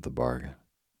making of the bargain.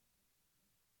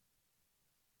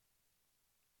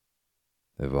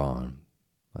 Yvonne,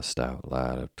 a stout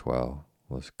lad of 12,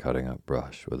 was cutting up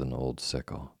brush with an old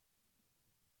sickle,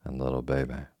 and little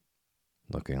Bebe,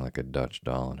 looking like a Dutch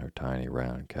doll in her tiny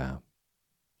round cap,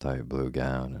 tight blue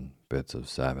gown, and bits of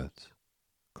sabots,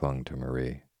 clung to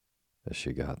Marie as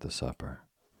she got the supper.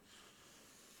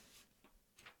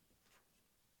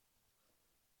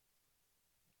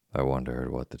 I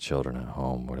wondered what the children at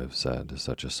home would have said to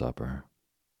such a supper.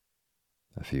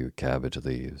 A few cabbage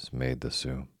leaves made the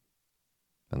soup,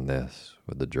 and this,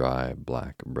 with the dry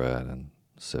black bread and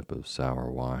sip of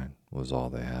sour wine, was all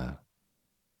they had.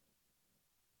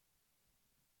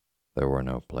 There were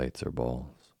no plates or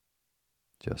bowls,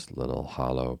 just little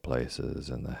hollow places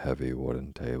in the heavy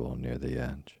wooden table near the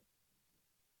edge,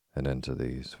 and into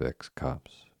these fixed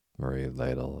cups Marie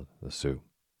ladled the soup,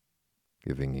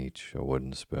 giving each a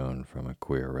wooden spoon from a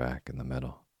queer rack in the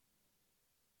middle.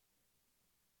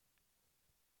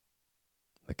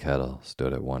 The kettle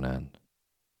stood at one end,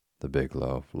 the big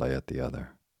loaf lay at the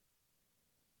other,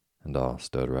 and all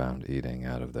stood round eating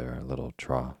out of their little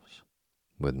troughs,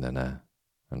 with Nanette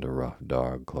and a rough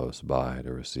dog close by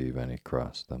to receive any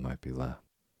crust that might be left.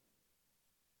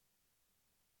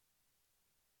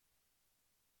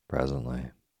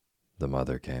 Presently, the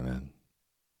mother came in,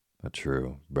 a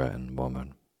true Breton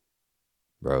woman,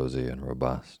 rosy and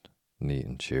robust, neat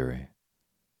and cheery,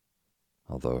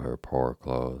 although her poor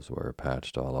clothes were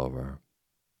patched all over,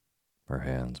 her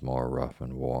hands more rough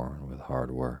and worn with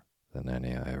hard work than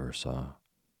any I ever saw,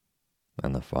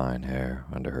 and the fine hair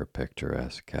under her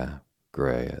picturesque cap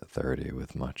gray at 30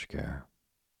 with much care.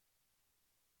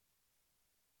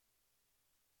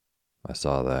 I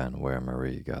saw then where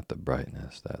Marie got the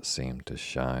brightness that seemed to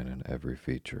shine in every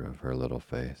feature of her little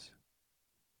face,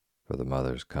 for the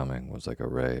mother's coming was like a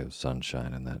ray of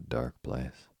sunshine in that dark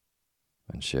place,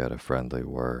 and she had a friendly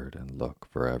word and look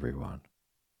for everyone.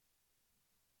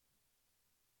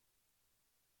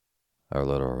 Our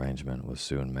little arrangement was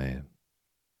soon made,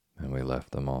 and we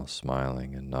left them all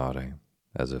smiling and nodding,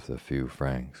 as if the few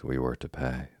francs we were to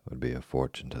pay would be a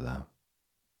fortune to them.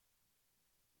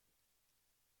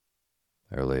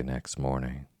 Early next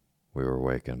morning, we were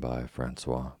wakened by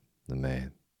Francois, the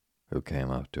maid, who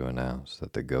came up to announce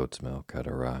that the goat's milk had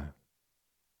arrived.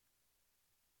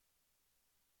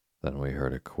 Then we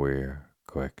heard a queer,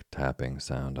 quick tapping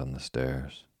sound on the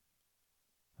stairs,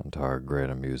 and to our great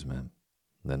amusement,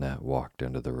 Nanette walked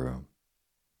into the room,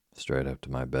 straight up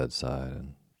to my bedside,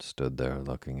 and stood there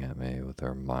looking at me with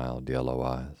her mild yellow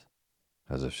eyes,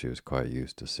 as if she was quite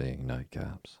used to seeing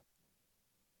nightcaps.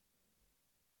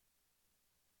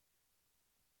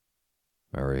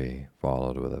 Marie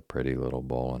followed with a pretty little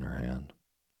bowl in her hand,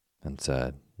 and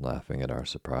said, laughing at our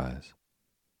surprise,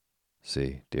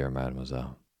 "See, dear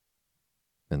mademoiselle,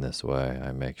 in this way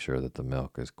I make sure that the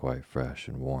milk is quite fresh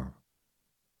and warm."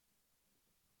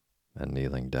 And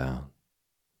kneeling down,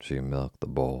 she milked the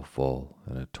bowl full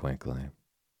in a twinkling,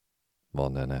 while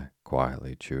Nanette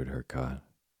quietly chewed her cud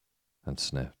and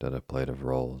sniffed at a plate of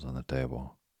rolls on the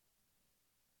table.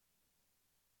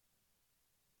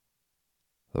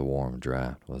 The warm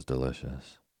draught was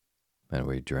delicious, and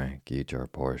we drank each our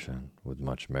portion with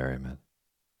much merriment.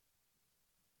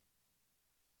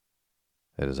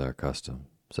 "It is our custom,"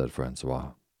 said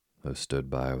Francois, who stood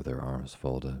by with her arms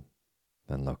folded,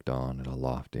 and looked on in a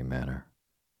lofty manner.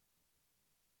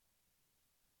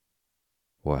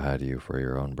 "What had you for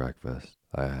your own breakfast?"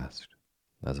 I asked,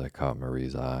 as I caught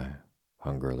Marie's eye,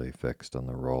 hungrily fixed on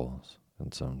the rolls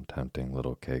and some tempting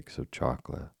little cakes of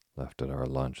chocolate left at our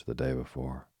lunch the day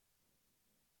before.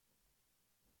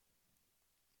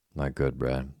 "My good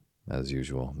bread, as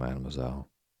usual, mademoiselle.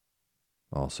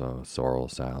 Also sorrel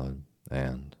salad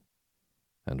and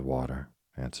water,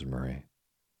 answered Marie,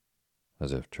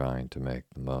 as if trying to make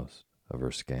the most of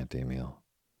her scanty meal.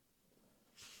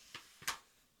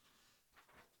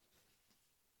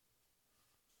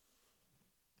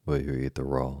 Will you eat the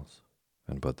rolls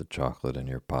and put the chocolate in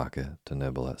your pocket to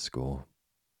nibble at school?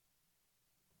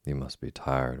 You must be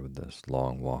tired with this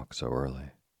long walk so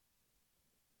early.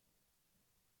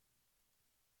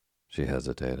 She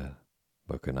hesitated,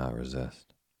 but could not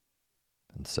resist,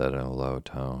 and said in a low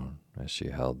tone as she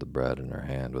held the bread in her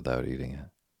hand without eating it,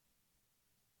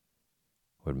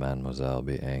 "Would Mademoiselle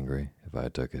be angry if I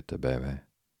took it to Bebe?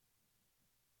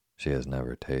 She has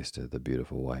never tasted the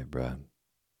beautiful white bread,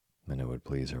 and it would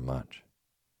please her much."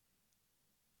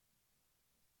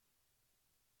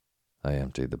 I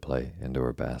emptied the plate into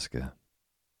her basket,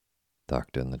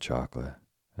 tucked in the chocolate,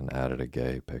 and added a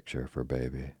gay picture for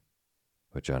Baby,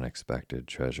 which unexpected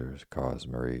treasures caused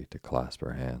Marie to clasp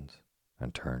her hands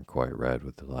and turn quite red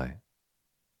with delight.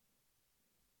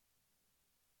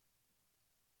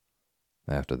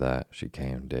 After that she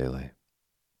came daily,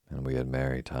 and we had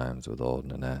merry times with old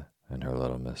Nanette and her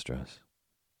little mistress,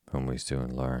 whom we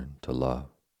soon learned to love,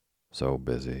 so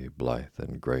busy, blithe,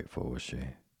 and grateful was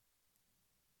she.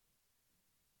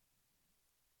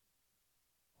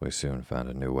 We soon found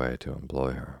a new way to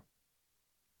employ her,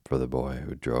 for the boy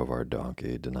who drove our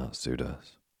donkey did not suit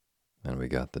us, and we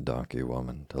got the donkey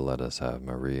woman to let us have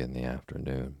Marie in the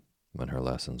afternoon when her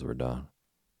lessons were done.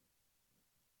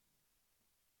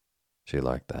 She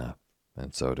liked that,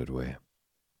 and so did we,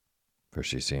 for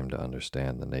she seemed to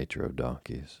understand the nature of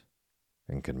donkeys,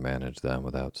 and could manage them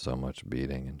without so much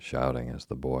beating and shouting as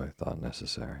the boy thought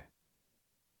necessary.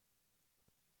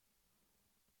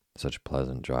 Such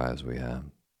pleasant drives we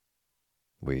had,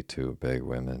 we two big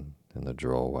women in the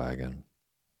droll wagon,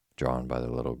 drawn by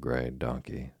the little gray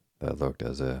donkey that looked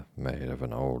as if made of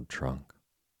an old trunk.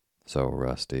 So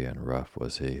rusty and rough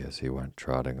was he as he went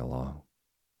trotting along,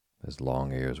 his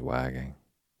long ears wagging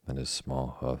and his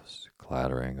small hoofs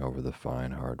clattering over the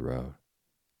fine hard road,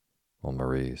 while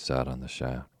Marie sat on the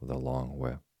shaft with a long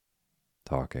whip,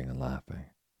 talking and laughing,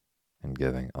 and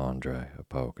giving Andre a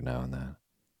poke now and then,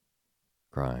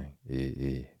 crying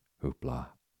ee,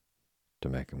 hoopla, to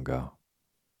make him go.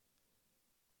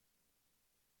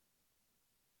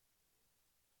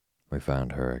 We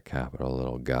found her a capital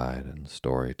little guide and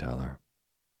storyteller,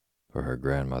 for her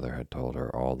grandmother had told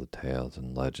her all the tales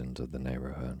and legends of the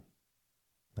neighborhood,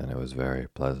 and it was very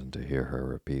pleasant to hear her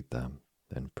repeat them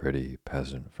in pretty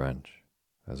peasant French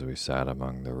as we sat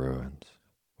among the ruins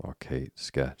while Kate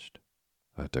sketched,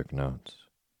 I took notes,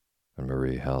 and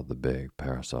Marie held the big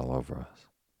parasol over us.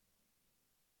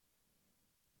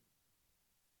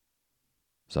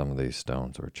 Some of these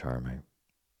stones were charming,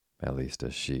 at least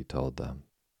as she told them,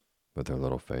 with her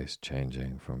little face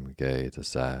changing from gay to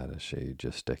sad as she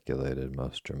gesticulated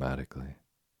most dramatically.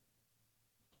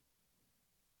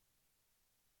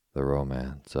 The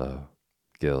romance of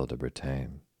Gilles de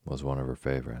Bretagne was one of her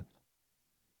favorites.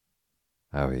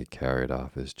 How he carried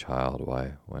off his child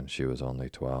wife when she was only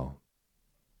 12,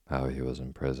 how he was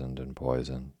imprisoned and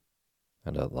poisoned,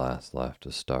 and at last left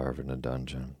to starve in a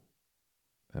dungeon,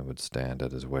 and would stand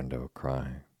at his window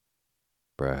crying,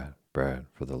 "Bread, bread,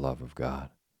 for the love of God."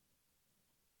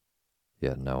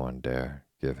 Yet no one dare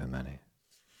give him any,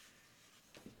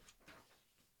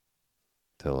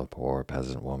 till a poor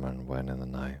peasant woman went in the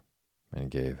night and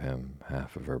gave him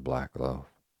half of her black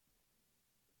loaf.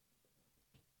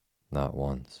 Not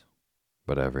once,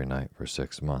 but every night for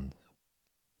 6 months,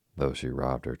 though she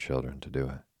robbed her children to do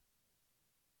it.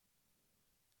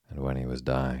 And when he was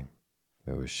dying,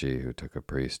 it was she who took a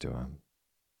priest to him,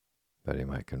 that he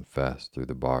might confess through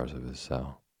the bars of his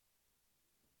cell.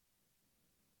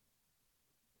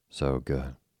 So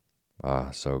good,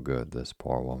 so good, this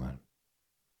poor woman.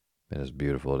 It is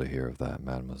beautiful to hear of that,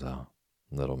 mademoiselle,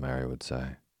 little Mary would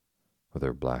say, with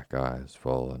her black eyes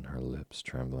full and her lips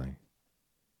trembling.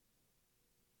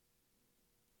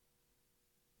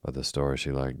 But the story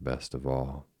she liked best of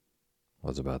all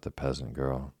was about the peasant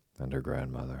girl and her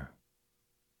grandmother.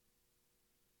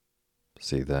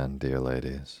 See then, dear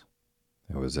ladies,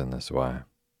 it was in this way.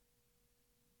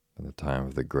 In the time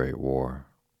of the Great War,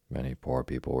 many poor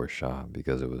people were shot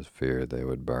because it was feared they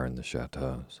would burn the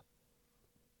chateaus.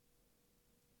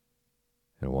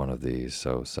 In one of these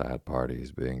so sad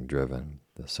parties being driven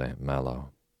to St.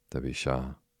 Malo to be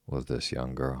shot was this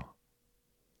young girl.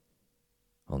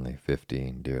 Only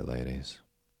 15, dear ladies.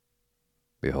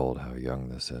 Behold how young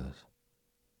this is,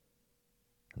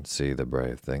 and see the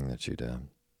brave thing that she did.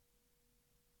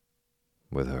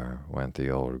 With her went the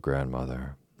old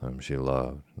grandmother whom she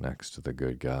loved next to the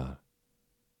good God.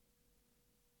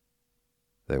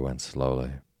 They went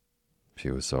slowly. She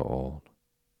was so old,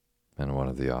 and one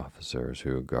of the officers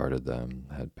who guarded them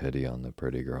had pity on the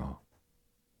pretty girl,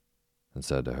 and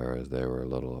said to her as they were a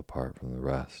little apart from the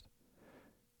rest,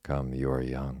 "Come, you are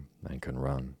young and can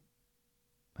run.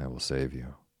 I will save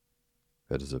you.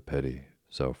 It is a pity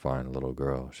so fine a little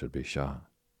girl should be shot."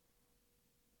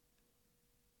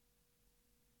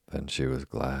 Then she was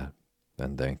glad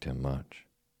and thanked him much,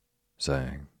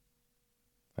 saying,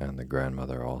 "And the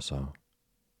grandmother also,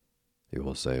 you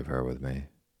will save her with me?"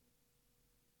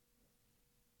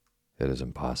 "It is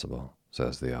impossible,"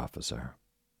 says the officer.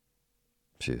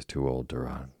 "She is too old to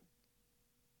run.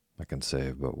 I can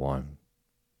save but one,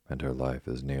 and her life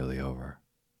is nearly over.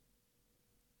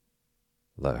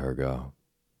 Let her go,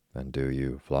 and do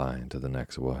you fly into the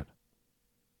next wood.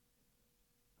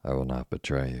 I will not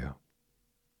betray you,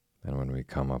 and when we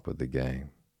come up with the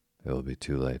gang, it will be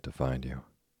too late to find you."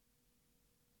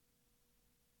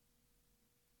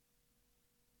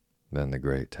 Then the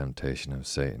great temptation of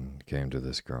Satan came to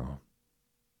this girl.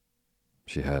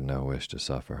 She had no wish to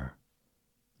suffer,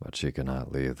 but she could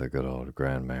not leave the good old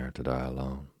grandmare to die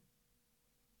alone.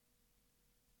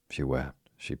 She wept,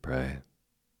 she prayed,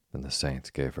 and the saints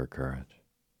gave her courage.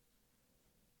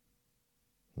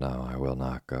 "No, I will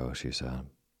not go," she said.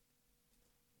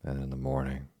 And in the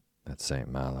morning, at St.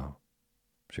 Malo,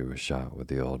 she was shot with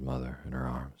the old mother in her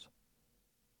arms.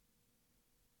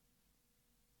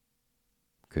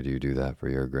 "Could you do that for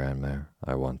your grandmare?"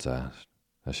 I once asked,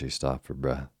 as she stopped for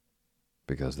breath,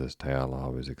 because this tale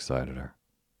always excited her.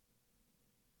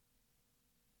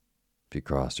 She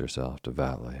crossed herself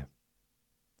devoutly,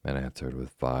 and answered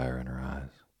with fire in her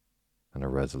eyes and a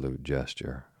resolute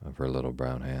gesture of her little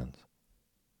brown hands,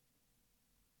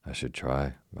 "I should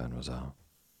try, mademoiselle."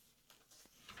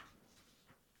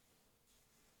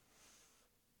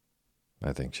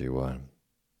 I think she would,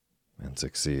 and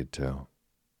succeed too,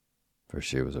 for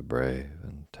she was a brave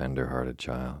and tender-hearted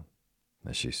child,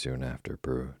 as she soon after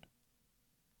proved.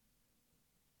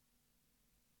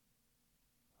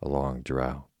 A long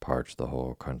drought parched the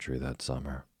whole country that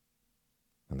summer,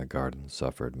 and the gardens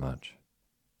suffered much,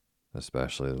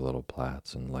 especially the little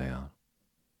Platts and Leon,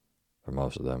 for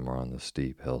most of them were on the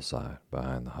steep hillside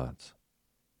behind the huts.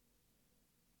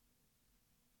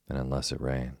 And unless it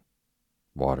rained,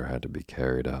 water had to be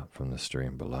carried up from the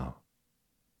stream below.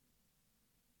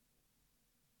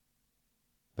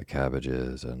 The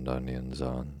cabbages and onions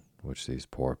on which these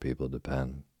poor people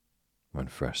depend, when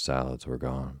fresh salads were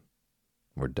gone,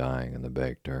 were dying in the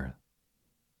baked earth,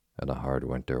 and a hard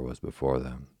winter was before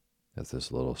them if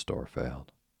this little store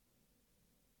failed.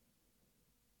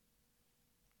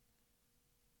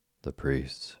 The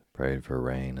priests prayed for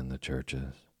rain in the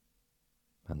churches,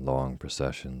 and long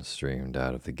processions streamed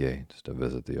out of the gates to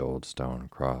visit the old stone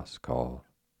cross called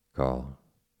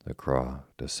the Croix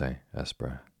de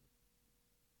Saint-Esprit.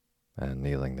 And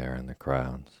kneeling there in the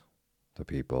crowds, the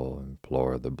people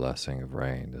implored the blessing of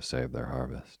rain to save their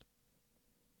harvest.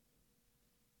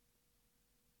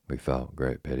 We felt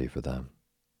great pity for them,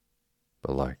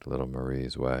 but liked little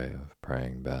Marie's way of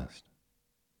praying best.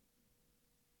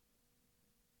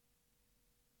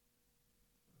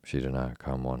 She did not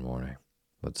come one morning,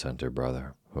 but sent her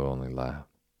brother, who only laughed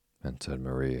and said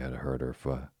Marie had hurt her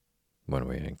foot when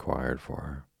we inquired for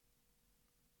her.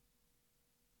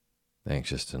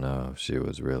 Anxious to know if she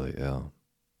was really ill,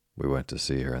 we went to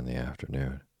see her in the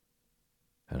afternoon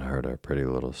and heard a pretty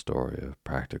little story of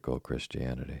practical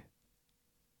Christianity.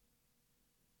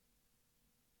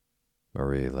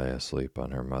 Marie lay asleep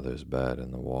on her mother's bed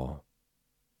in the wall,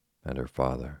 and her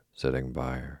father, sitting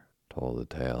by her, told the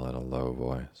tale in a low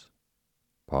voice,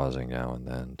 pausing now and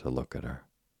then to look at her,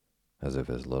 as if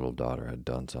his little daughter had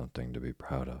done something to be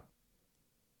proud of.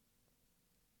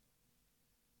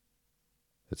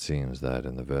 It seems that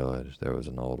in the village there was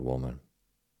an old woman,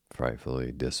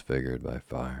 frightfully disfigured by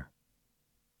fire,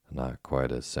 and not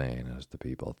quite as sane as the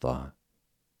people thought.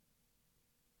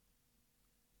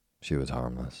 She was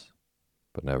harmless,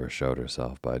 but never showed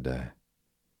herself by day,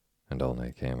 and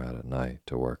only came out at night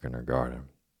to work in her garden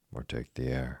or take the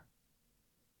air.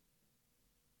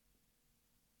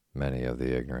 Many of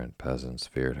the ignorant peasants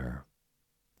feared her,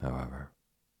 however,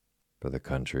 for the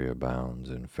country abounds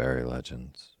in fairy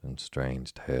legends and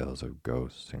strange tales of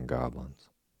ghosts and goblins.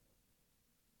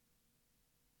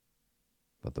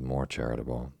 But the more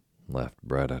charitable left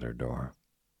bread at her door,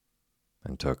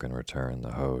 and took in return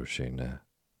the hose she knit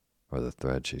or the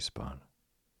thread she spun.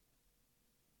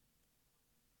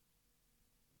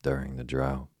 During the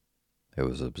drought, it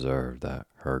was observed that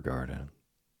her garden,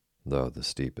 though the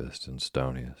steepest and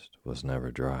stoniest, was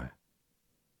never dry.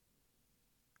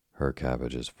 Her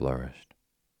cabbages flourished,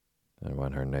 and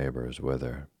when her neighbors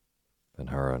withered, and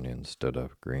her onions stood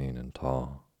up green and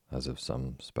tall, as if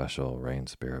some special rain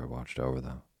spirit watched over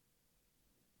them.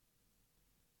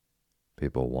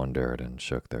 People wondered and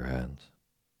shook their heads,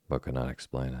 but could not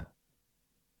explain it,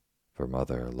 for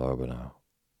Mother Lobino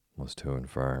was too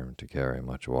infirm to carry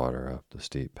much water up the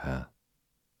steep path,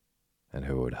 and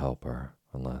who would help her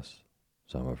unless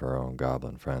some of her own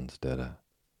goblin friends did it?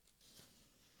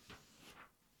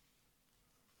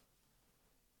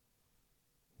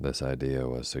 This idea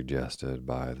was suggested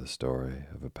by the story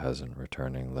of a peasant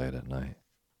returning late at night,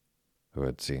 who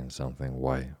had seen something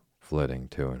white flitting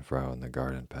to and fro in the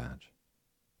garden patch,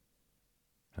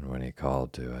 and when he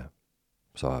called to it,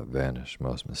 saw it vanish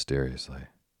most mysteriously.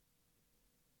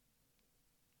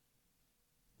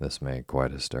 This made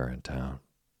quite a stir in town.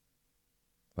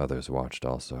 Others watched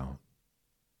also,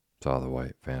 saw the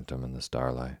white phantom in the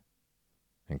starlight,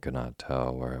 and could not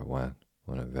tell where it went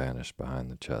when it vanished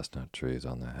behind the chestnut trees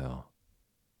on the hill.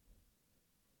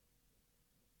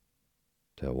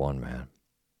 Till one man,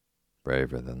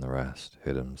 braver than the rest,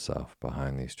 hid himself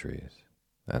behind these trees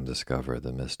and discovered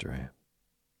the mystery.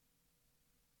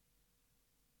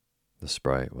 The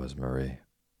sprite was Marie,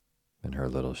 in her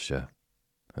little ship,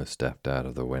 who stepped out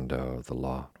of the window of the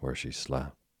loft where she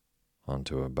slept,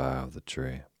 onto a bough of the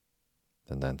tree,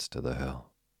 and thence to the hill,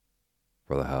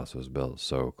 for the house was built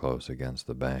so close against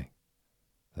the bank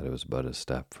that it was but a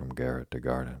step from garret to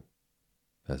garden,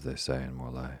 as they say in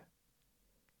Morlaix.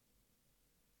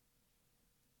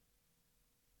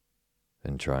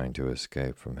 In trying to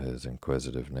escape from his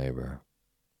inquisitive neighbor,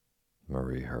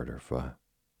 Marie hurt her foot,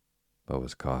 but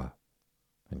was caught,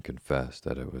 and confessed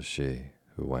that it was she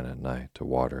who went at night to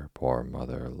water poor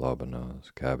Mother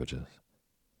Lobino's cabbages,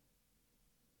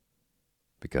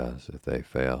 because if they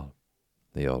failed,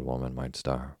 the old woman might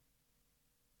starve,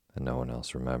 and no one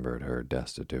else remembered her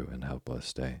destitute and helpless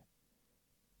state.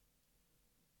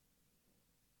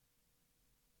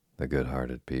 The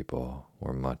good-hearted people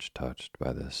were much touched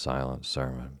by this silent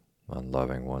sermon on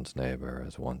loving one's neighbor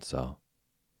as oneself.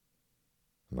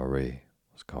 Marie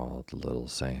was called the Little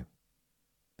Saint,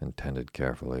 intended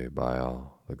carefully by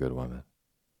all the good women.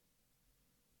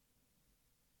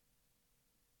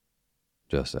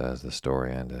 Just as the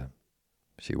story ended,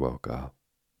 she woke up,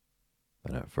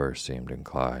 and at first seemed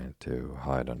inclined to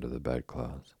hide under the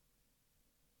bedclothes.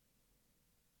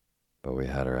 But we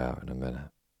had her out in a minute,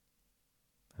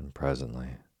 and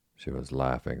presently she was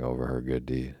laughing over her good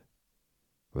deed,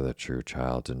 with a true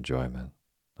child's enjoyment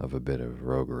of a bit of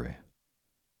roguery,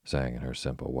 saying in her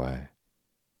simple way,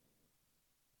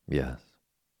 "Yes,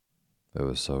 it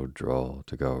was so droll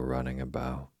to go running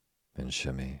about and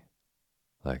shimmy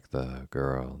like the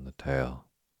girl in the tale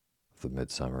of the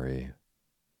Midsummer Eve,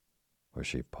 where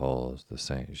she pulls the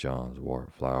St. Jean's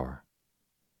wort flower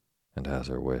and has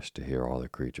her wish to hear all the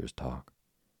creatures talk.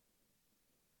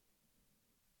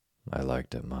 I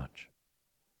liked it much,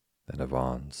 and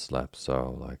Yvonne slept so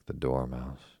like the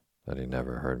dormouse that he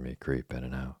never heard me creep in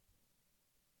and out.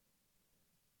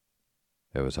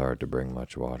 It was hard to bring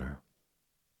much water,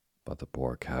 but the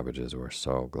poor cabbages were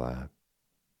so glad,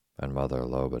 and Mother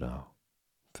Lobino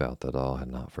felt that all had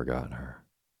not forgotten her.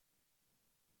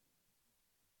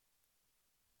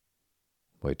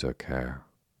 We took care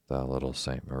that little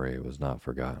Saint Marie was not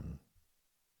forgotten,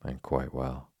 and quite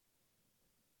well,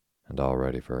 and all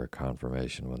ready for her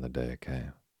confirmation when the day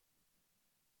came.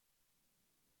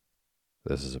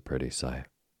 This is a pretty sight,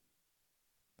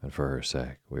 and for her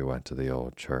sake we went to the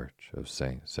old church of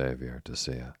Saint Xavier to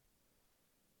see it.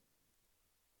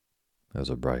 It was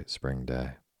a bright spring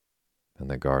day, and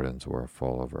the gardens were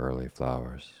full of early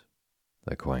flowers,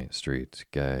 the quaint streets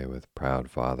gay with proud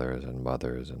fathers and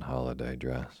mothers in holiday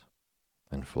dress,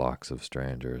 and flocks of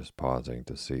strangers pausing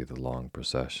to see the long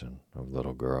procession of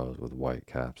little girls with white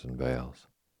caps and veils,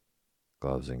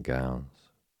 gloves and gowns,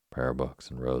 prayer books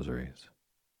and rosaries,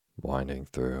 winding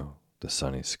through the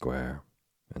sunny square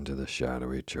into the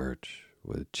shadowy church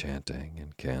with chanting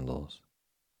and candles,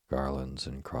 garlands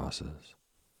and crosses.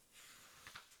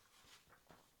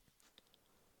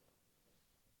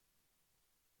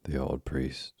 The old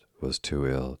priest was too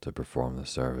ill to perform the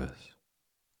service,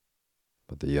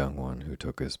 but the young one who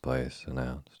took his place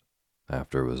announced,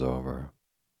 after it was over,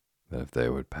 that if they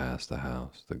would pass the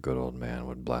house, the good old man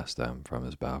would bless them from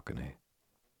his balcony.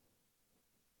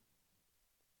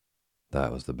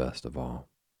 That was the best of all,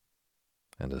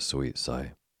 and a sweet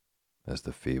sight, as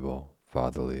the feeble,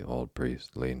 fatherly old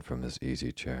priest leaned from his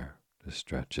easy chair to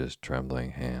stretch his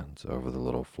trembling hands over the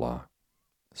little flock,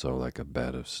 so like a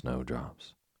bed of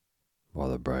snowdrops, while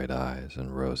the bright eyes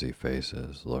and rosy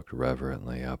faces looked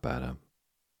reverently up at him,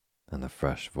 and the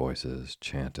fresh voices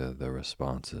chanted their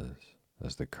responses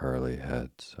as the curly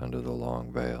heads under the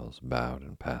long veils bowed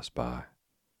and passed by.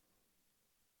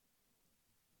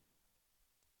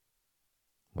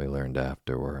 We learned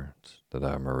afterwards that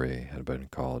our Marie had been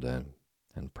called in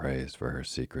and praised for her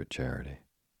secret charity,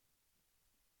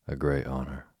 a great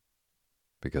honor,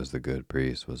 because the good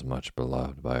priest was much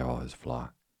beloved by all his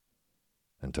flock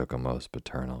and took a most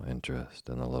paternal interest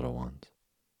in the little ones.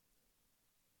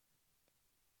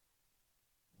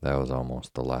 That was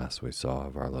almost the last we saw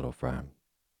of our little friend,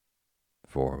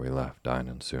 for we left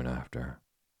Dinan soon after,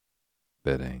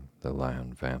 bidding the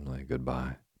Lamb family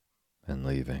goodbye and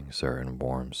leaving certain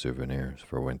warm souvenirs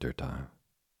for winter time.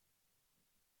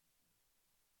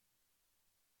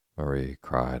 Marie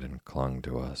cried and clung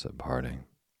to us at parting,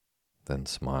 then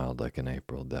smiled like an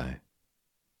April day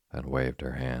and waved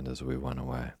her hand as we went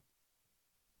away,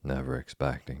 never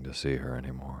expecting to see her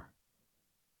any more.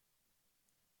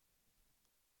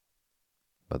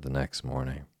 But the next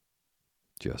morning,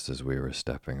 just as we were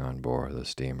stepping on board the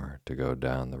steamer to go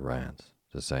down the Rance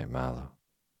to St. Malo,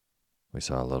 we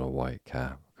saw a little white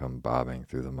cap come bobbing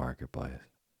through the marketplace,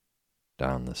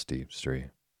 down the steep street,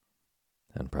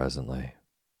 and presently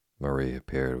Marie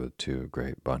appeared with 2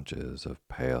 great bunches of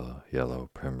pale yellow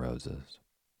primroses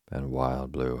and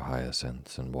wild blue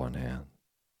hyacinths in one hand,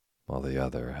 while the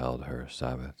other held her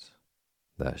sabots,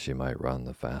 that she might run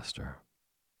the faster.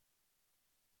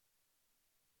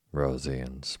 Rosy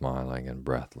and smiling and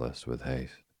breathless with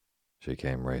haste, she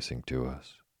came racing to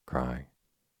us, crying,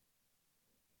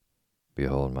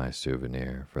 "Behold my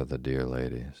souvenir for the dear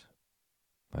ladies.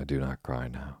 I do not cry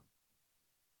now.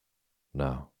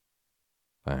 No,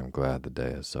 I am glad the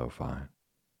day is so fine.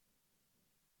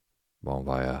 Bon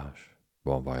voyage,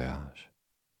 bon voyage."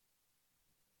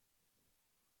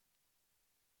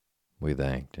 We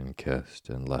thanked and kissed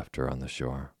and left her on the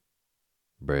shore,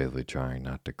 bravely trying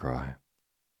not to cry,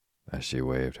 as she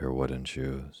waved her wooden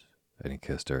shoes and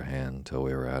kissed her hand till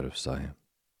we were out of sight,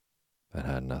 and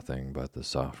had nothing but the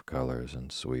soft colors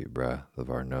and sweet breath of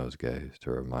our nosegays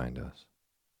to remind us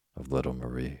of little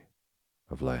Marie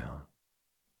of Leon.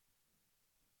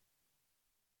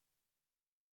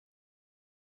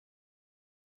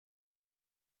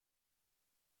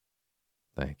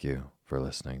 Thank you for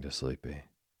listening to Sleepy.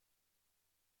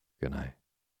 Good night.